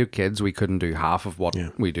 But if we had kids, we couldn't do half of what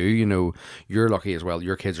we do. You know, you're lucky as well.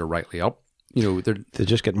 Your kids are rightly up. You know, they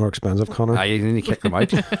just get more expensive, Connor. I need to kick them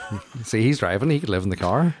out. See, he's driving. He could live in the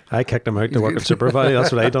car. I kicked him out to work at Supervalue.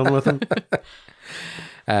 That's what I done with him.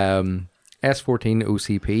 S14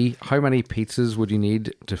 OCP. How many pizzas would you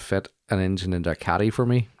need to fit an engine into a caddy for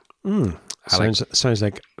me? Sounds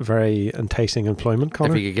like very enticing employment,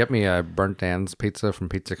 Connor. If you could get me a burnt ends pizza from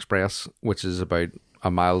Pizza Express, which is about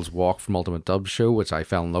a mile's walk from Ultimate Dubs show, which I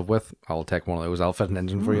fell in love with, I'll take one of those. I'll fit an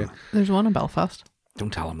engine for you. There's one in Belfast.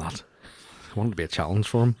 Don't tell him that. I want it to be a challenge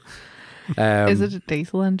for him. Is it a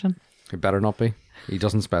diesel engine? It better not be. He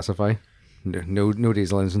doesn't specify. No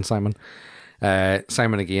diesel engine, Simon.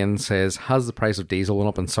 Simon again says, has the price of diesel went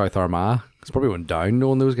up in South Armagh? It's probably went down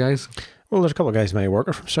knowing those guys. Well, there's a couple of guys in my work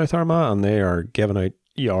are from South Armagh, and they are giving out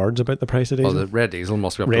yards about the price of diesel. Well, the red diesel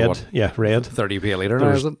must be up to what? Yeah, red. 30p a litre now,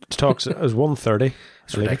 is it? Talks as 130.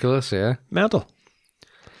 It's ridiculous, yeah. Mental.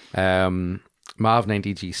 Mav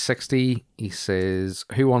 90G60, he says,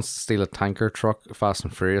 who wants to steal a tanker truck Fast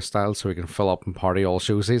and Furious style so we can fill up and party all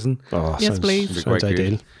show season? Oh, yes, please. Sounds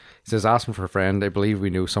ideal. He says, asking for a friend. I believe we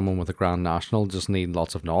know someone with a Grand National. Just need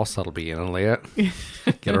lots of NOS. That'll be in and late.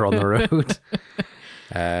 Get her on the road.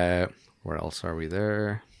 Where else are we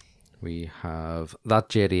there? We have that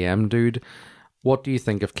JDM dude. What do you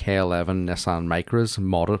think of K11 Nissan Micras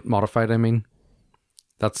modified? I mean,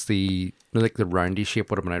 that's the roundy shape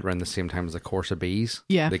would have been out around the same time as the Corsa Bs.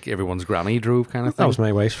 Yeah. Like everyone's granny drove kind of thing. That was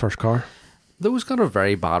my wife's first car. Those got a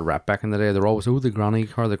very bad rep back in the day. They're always, the granny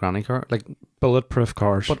car. Like, Bulletproof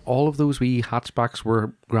cars. but all of those wee hatchbacks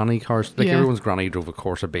were granny cars. Like Yeah. everyone's granny drove a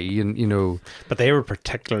Corsa B, and you know, But they were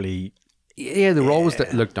particularly... yeah, they were always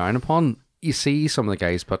looked down upon. You see some of the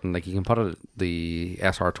guys putting, like, you can put the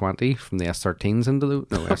SR20 from the S13s into the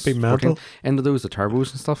That'd be mental. into those, the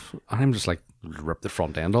turbos and stuff. And I'm just like, rip the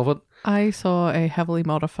front end of it. I saw a heavily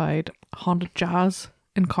modified Honda Jazz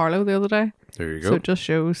in Carlo the other day. There you go. So it just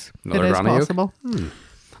shows Another it is granny yoke. possible.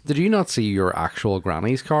 Did you not see your actual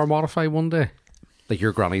granny's car modified one day? Like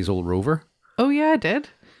your granny's old Rover? Oh, yeah, I did.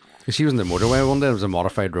 'Cause she was in the motorway one day, it was a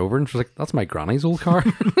modified Rover, and she was like, that's my granny's old car.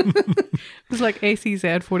 It was like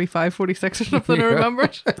ACZ 45, 46 or something, I remember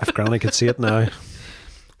it. If Granny could see it now.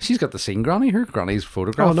 She's got the same granny, her granny's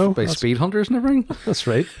photographed Oh, no, by that's- speed hunters and everything. That's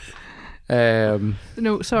right.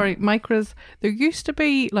 No, sorry, Micras. There used to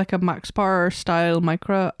be like a Max Power style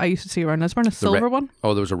Micra I used to see around Lisburn, a silver one.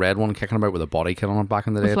 Oh, there was a red one kicking about with a body kit on it back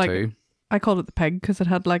in the With day like- too. I called it the pig because it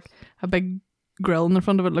had like a big grill in the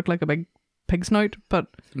front of it, looked like a big pig snout, but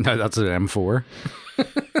No, that's an M4.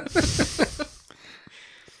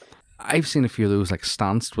 I've seen a few of those like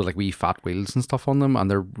stanced with like wee fat wheels and stuff on them, and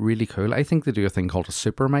they're really cool. I think they do a thing called a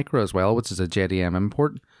Super Micro as well, which is a JDM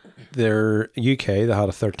import. They're UK, they had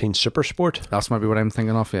a 13 Super Sport, That's maybe what I'm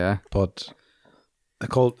thinking of, yeah. but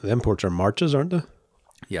the imports are Marches, aren't they?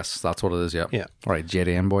 Yes, that's what it is, yeah. Yeah. All right,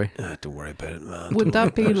 JDM boy. Don't worry about it, man. would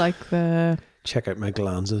that be like the Check out my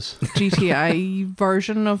glances. GTI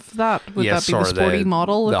version of that? Would Yes, that be the or sporty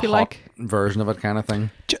model, the if you hot like? version of it kind of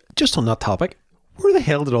thing. Just on that topic, where the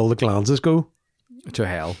hell did all the glances go? To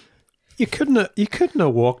hell. You couldn't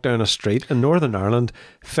have walked down a street in Northern Ireland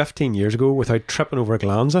 15 years ago without tripping over a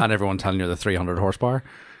glanza, And everyone telling you the 300 horsepower.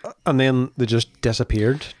 and then they just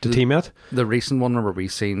disappeared to T-Met. The recent one, remember we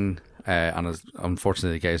seen,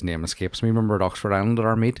 unfortunately the guy's name escapes me, remember at Oxford Island at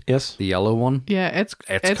our meet? Yes. The yellow one. Yeah, it's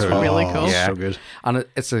cool. really Oh, cool. Yeah. so good. And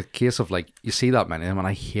it's a case of like, you see that many of them, and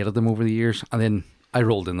I hated them over the years. And then I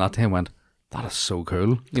rolled in that day and went, that is so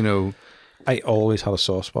cool. You know, I always had a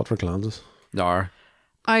soft spot for glances. no.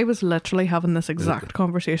 I was literally having this exact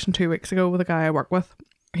conversation 2 weeks ago with a guy I work with.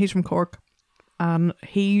 He's from Cork. And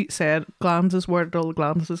he said, glances, where did all the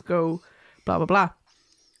glances go? Blah, blah, blah.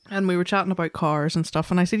 And we were chatting about cars and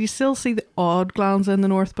stuff. And I said, you still see the odd glanza in the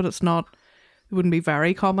north, but it wouldn't be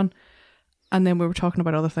very common. And then we were talking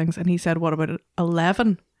about other things. And he said, what about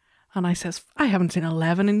 11? And I says, I haven't seen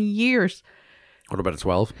 11 in years. What about a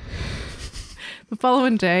 12? The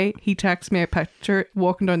following day, he texts me a picture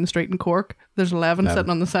walking down the street in Cork. There's 11 sitting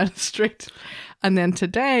on the side of the street. And then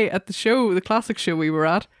today at the show, the classic show we were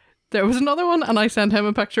at, there was another one, and I sent him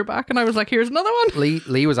a picture back, and I was like, here's another one.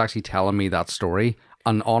 Lee was actually telling me that story,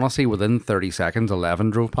 and honestly, within 30 seconds, 11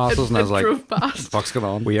 drove past us, and I was like, drove what the past. fuck's going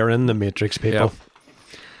on? We are in the Matrix, people.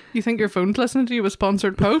 Yep. You think your phone's listening to you with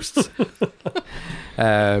sponsored posts?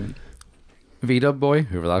 V-Dub boy,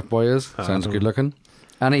 whoever that boy is, sounds don't good looking.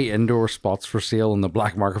 Any indoor spots for sale in the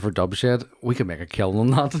black market for Dub Shed, we could make a killing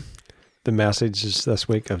on that. The messages this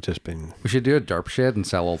week have just been... We should do a derp shed and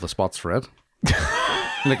sell all the spots for it.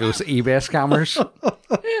 Like those eBay scammers.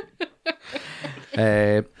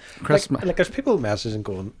 Chris, Like there's people messaging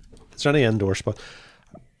going, is there any indoor spot?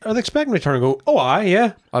 Are they expecting me to turn and go, oh, aye,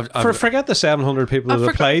 yeah. Forget the 700 people that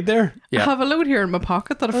applied there. Yeah. I have a load here in my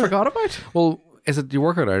pocket that I forgot about. well, is it, you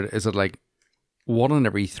work it out, is it like 1 in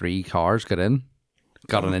every 3 cars got an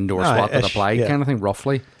indoor Aye, spot that ish, applied yeah. kind of thing,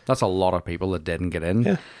 roughly? That's a lot of people that didn't get in.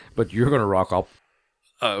 Yeah. But you're going to rock up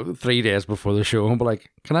 3 days before the show and be like,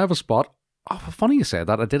 can I have a spot? Oh, funny you said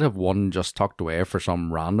that. I did have one just tucked away for some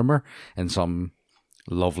randomer in some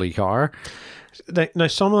lovely car. Now,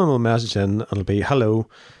 some of them will message in and it'll be, hello,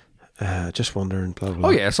 just wondering, blah, blah, blah.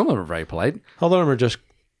 Oh, yeah, some of them are very polite. Other of them are just,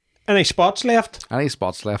 any spots left? Any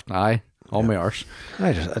spots left? Aye, all my arse.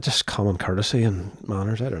 I just common courtesy and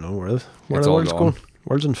manners. I don't know where It's the all world's gone. going.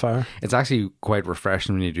 World's on fire. It's actually quite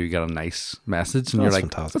refreshing when you do get a nice message and That's you're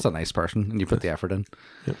like, fantastic. that's a nice person, and you put the effort in.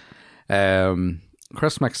 Yep.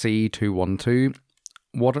 Chris McC212,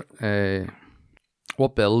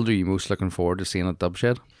 what build are you most looking forward to seeing at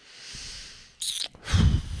Dubshed?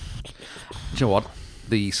 Do you know what?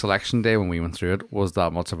 The selection day when we went through it was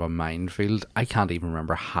that much of a minefield. I can't even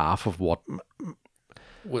remember half of what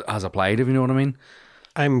has applied, if you know what I mean.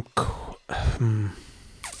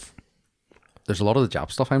 there's a lot of the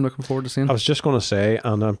Jap stuff I'm looking forward to seeing. I was just going to say,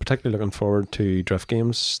 and I'm particularly looking forward to Drift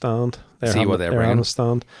Games stand. See what they're bringing. on the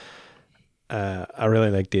stand. I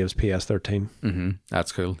really like Dave's PS13.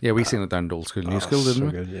 That's cool. Yeah, we seen it down at Old School, New School, didn't so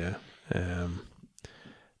we? Good, yeah.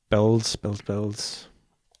 Builds.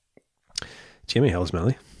 Jamie Hill's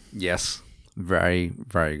Melly. Yes, very,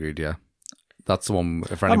 very good. Yeah, that's the one.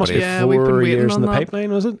 For That must anybody, be Yeah, we've been 4 waiting years on in the that.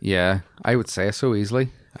 pipeline, was it? yeah, I would say so easily.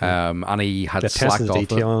 And he had The slacked attention to off it.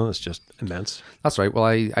 detail on it is just immense. That's right. Well,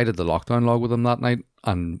 I did the lockdown log with him that night,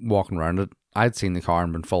 and walking around it, I'd seen the car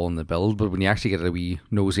and been following the build, but when you actually get a wee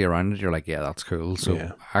nosy around it, you're like, yeah, that's cool. So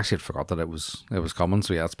Yeah. I actually had forgot that it was coming.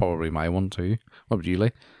 So yeah, that's probably my one too. What about you,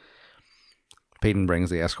 Lee? Peyton brings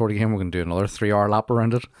the escort again. We're going to do another 3-hour lap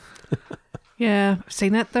around it. Yeah, I've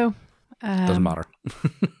seen it though. Doesn't matter.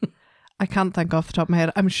 I can't think off the top of my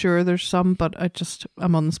head. I'm sure there's some, but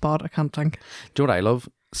I'm on the spot. I can't think. Do you know what I love?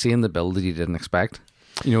 Seeing the build that you didn't expect.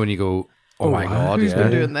 You know, when you go, oh my wow. God, Who's yeah,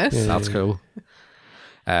 been doing this? Yeah. that's cool.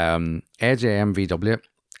 Edge AMVW.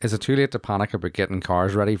 Is it too late to panic about getting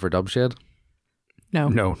cars ready for Dubshed? No.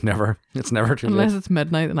 No, never. It's never too Unless late. it's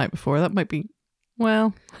midnight the night before. That might be,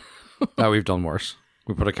 well, No, we've done worse.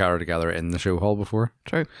 We put a car together in the show hall before.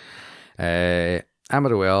 true.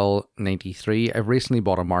 Amadou 93. I've recently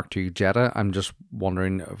bought a Mark II Jetta. I'm just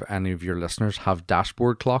wondering if any of your listeners have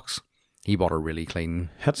dashboard clocks. He bought a really clean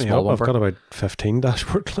Hit me small up. I've bumper. got about 15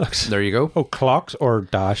 dashboard clocks. There you go. Oh, clocks or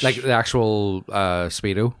dash? Like the actual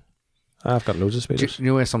Speedo. I've got loads of Do speeders. you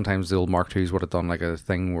know how sometimes the old Mark IIs would have done like a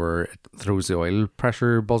thing where it throws the oil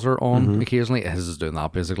pressure buzzer on occasionally? His is doing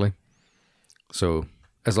that basically. So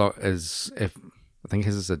as long as if I think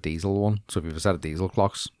his is a diesel one, so if you've a set of diesel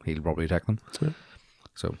clocks, he'll probably take them. Yeah.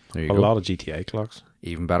 So there you A go. lot of GTA clocks.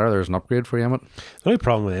 Even better. There's an upgrade for you, Emmett. The only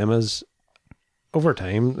problem with them is over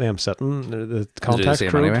time, them sitting, the To do the contact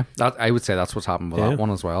same corrode. anyway. That I would say that's what's happened with Yeah. that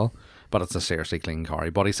one as well. But it's a seriously clean car.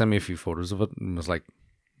 He sent me a few photos of it and was like,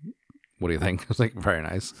 "What do you think?" I was like, "Very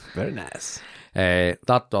nice." Very nice.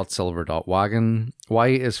 That.silver.wagon. Why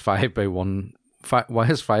is 5x1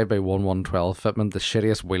 fitment the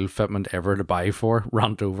shittiest wheel fitment ever to buy for?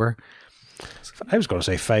 Rant over. I was going to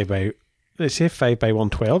say 5 by... Did they say 5 by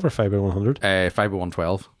 112 or 5 by 100?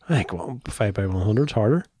 5x112. I think 5 by 100 is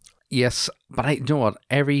harder. Yes, but you know what?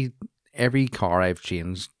 Every car I've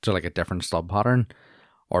changed to like a different stub pattern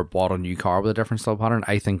or bought a new car with a different stub pattern,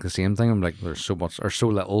 I think the same thing. I'm like, there's so much or so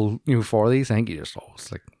little for these. I think you just always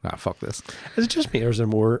like, fuck this. Is it just me or is there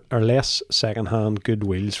more or less second-hand good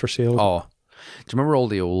wheels for sale? Oh, do you remember all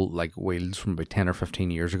the old like wheels from about 10 or 15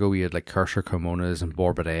 years ago? We had like Kershaw Kimonas and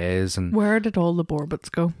Borbides and Where did all the Borbits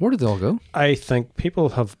go? where did they all go? I think people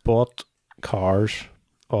have bought cars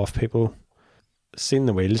off people, seen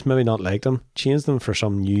the wheels, maybe not liked them, changed them for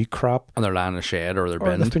some new crap, And they're lying in a shed or they're or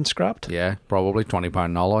they've binned. been scrapped. Yeah, probably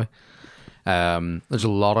 £20 alloy. There's a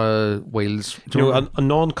lot of wheels. Do You know, remember- a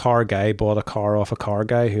non-car guy bought a car off a car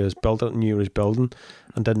guy who has built it and knew what he was building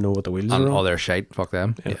and didn't know what the wheels and were all on. their shite. Fuck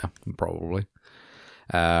them. Yeah, probably.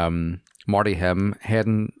 Marty Him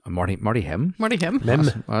heading. Marty Him? Marty him. Mim.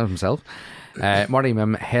 Himself. Marty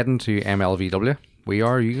Mim heading to MLVW. We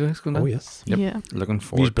are. You guys going to? Oh, yes. Yep. Yeah. Looking He's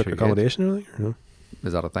forward booked to it. accommodation earlier? No.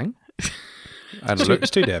 Is that a thing? I don't know.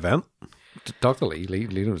 It's 2-day event. Talk to Lee. Lee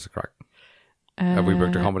knows the crack. Have we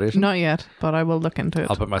booked accommodation? Not yet, but I will look into it.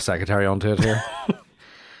 I'll put my secretary onto it here.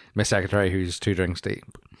 My secretary who's 2 drinks deep.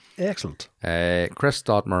 Excellent.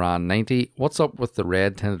 Chris.Moran90. What's up with the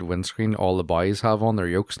red tinted windscreen all the boys have on their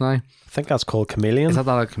yokes now? I think that's called chameleon. Is that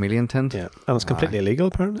a chameleon tint? Yeah, and it's completely illegal,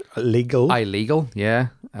 apparently. Illegal. Illegal, yeah.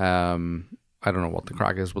 I don't know what the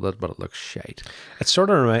crack is with it, but it looks shite. It's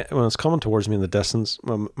sort of, when it's coming towards me in the distance,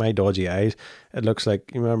 my dodgy eyes, it looks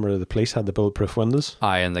like, you remember the police had the bulletproof windows?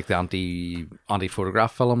 Aye, and like the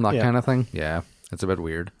anti-photograph film, that Yeah. kind of thing. Yeah, it's a bit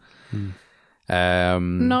weird.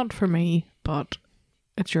 Um, Not for me, but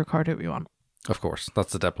it's your car, do what you want. Of course,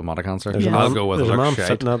 that's the diplomatic answer. There's, Yeah. a I'll man, go with there's it a man looks shite.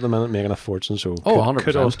 sitting at the minute making a fortune, so Oh, 100%.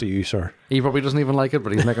 kudos to you, sir. He probably doesn't even like it,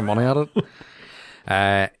 but he's making money at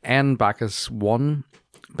it. N Bacchus 1.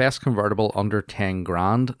 Best convertible under 10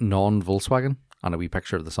 grand, non-Volkswagen. And a wee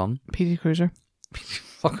picture of the sun. PT Cruiser.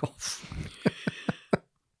 Fuck off.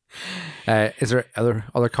 Is there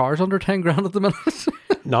other cars under 10 grand at the minute?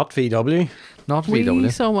 Not VW. Not We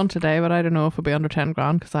VW. saw one today, but I don't know if it'll be under 10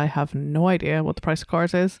 grand because I have no idea what the price of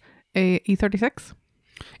cars is. A E36?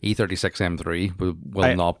 E36 M3 will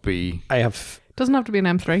I- not be... I have, Doesn't have to be an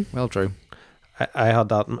M3. Well, true. I had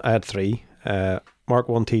that, I had 3. Mark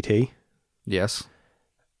 1 TT. Yes.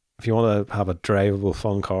 If you want to have a drivable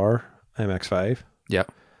fun car, MX-5. Yeah.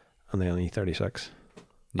 And then E36.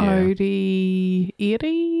 Yeah. Audi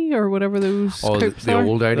 80 80 or whatever those Oh, coupes the are.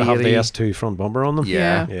 old Audi They have the 80. S2 front bumper on them.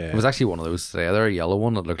 Yeah. Yeah. It was actually one of those today. There, a yellow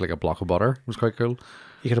one that looked like a block of butter. It was quite cool.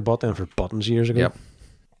 You could have bought them for buttons years ago. Yep.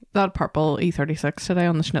 That purple E36 today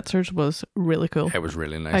on the Schnitzers was really cool. It was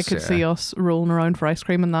really nice. I could see us rolling around for ice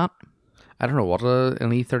cream in that. I don't know what an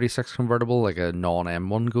E36 convertible, like a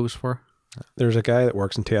non-M1, goes for. There's a guy that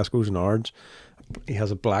works in Tesco's and Ards. He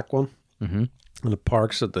has a black one, Mm-hmm. and it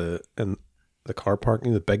parks in the car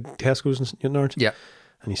parking, the big Tesco's and Ards. Yeah.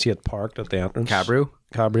 And you see it parked at the entrance. Cabrio.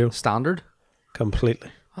 Cabrio. Standard.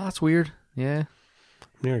 Completely. Oh, that's weird. Yeah.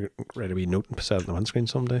 I'm near ready to be noting beside the windscreen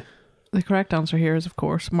someday. The correct answer here is, of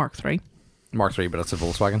course, Mark III. Mark III, but it's a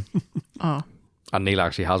Volkswagen. Oh, And Neil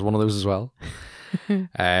actually has one of those as well.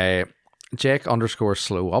 Jake _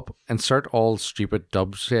 slow up. Insert all stupid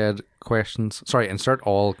Dubshed questions. Sorry, insert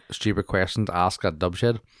all stupid questions asked at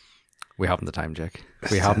Dubshed. We haven't the time, Jake.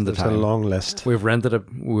 We haven't the It's a time. long list. We've ranted a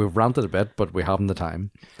bit, but we haven't the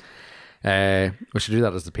time. We should do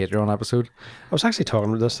that as the Patreon episode. I was actually talking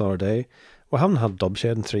about this the other day. We haven't had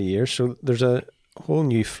Dubshed in 3 years, so there's a whole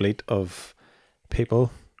new fleet of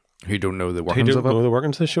people Who don't know the who workings don't of it. know the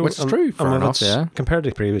workings of the show. Which is true, fair enough, it's- yeah. Compared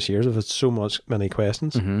to previous years, if it's so many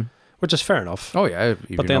questions, Mm-hmm. which is fair enough. Oh yeah, if but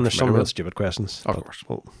you're then not there's some familiar real with it. stupid questions. Of But, course.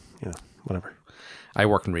 well, whatever. I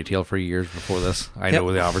worked in retail for years before this. I Yep.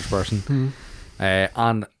 know the average person.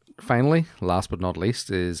 And finally, last but not least,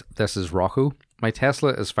 this is Rocco. My Tesla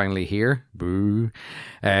is finally here. Boo.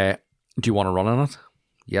 Do you want to run on it?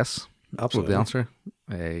 Yes. Absolutely. Was the answer.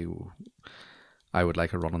 I would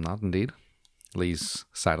like a run on that, indeed. Lee's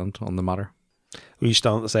silent on the matter. We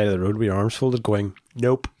stand at the side of the road with your arms folded going,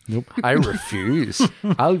 nope. Nope. I refuse.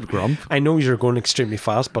 I'll grump. I know you're going extremely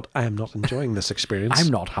fast, but I am not enjoying this experience. I'm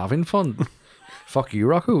not having fun. Fuck you,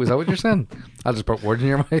 Rocco. Is that what you're saying? I'll just put words in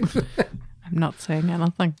your mouth. I'm not saying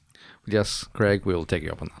anything. Yes, Craig, we'll take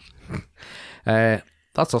you up on that.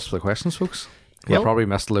 That's us for the questions, folks. We Yep. probably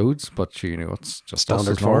missed loads, but you know, it's just us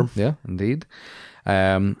Standard as normal. form. Yeah, indeed.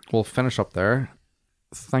 We'll finish up there.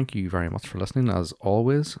 Thank you very much for listening, as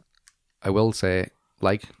always. I will say,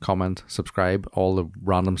 like, comment, subscribe, all the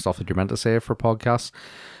random stuff that you're meant to say for podcasts.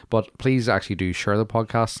 But please actually do share the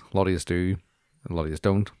podcast. A lot of you do. A lot of you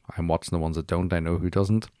don't. I'm watching the ones that don't. I know who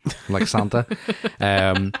doesn't, like Santa.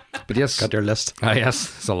 But yes, Got your list.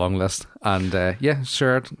 yes, it's a long list. And yeah,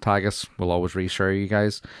 share it, tag us. We'll always reshare you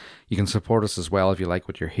guys. You can support us as well if you like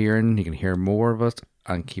what you're hearing. You can hear more of it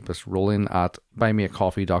and keep us rolling at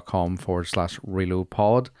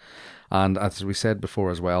buymeacoffee.com/reloadpod. And as we said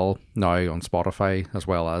before as well, now on Spotify as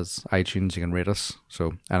well as iTunes, you can rate us.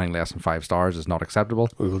 So anything less than 5 stars is not acceptable.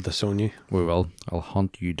 We will disown you. We will. I'll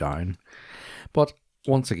hunt you down. But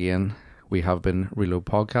once again, we have been Reload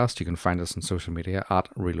Podcast. You can find us on social media at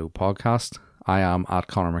Reload Podcast. I am at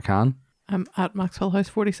Connor McCann. I'm at Maxwell House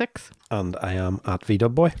 46. And I am at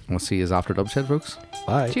VDubBoy. We'll see you after Dubshed, folks.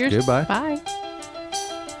 Bye. Cheers. Goodbye. Bye.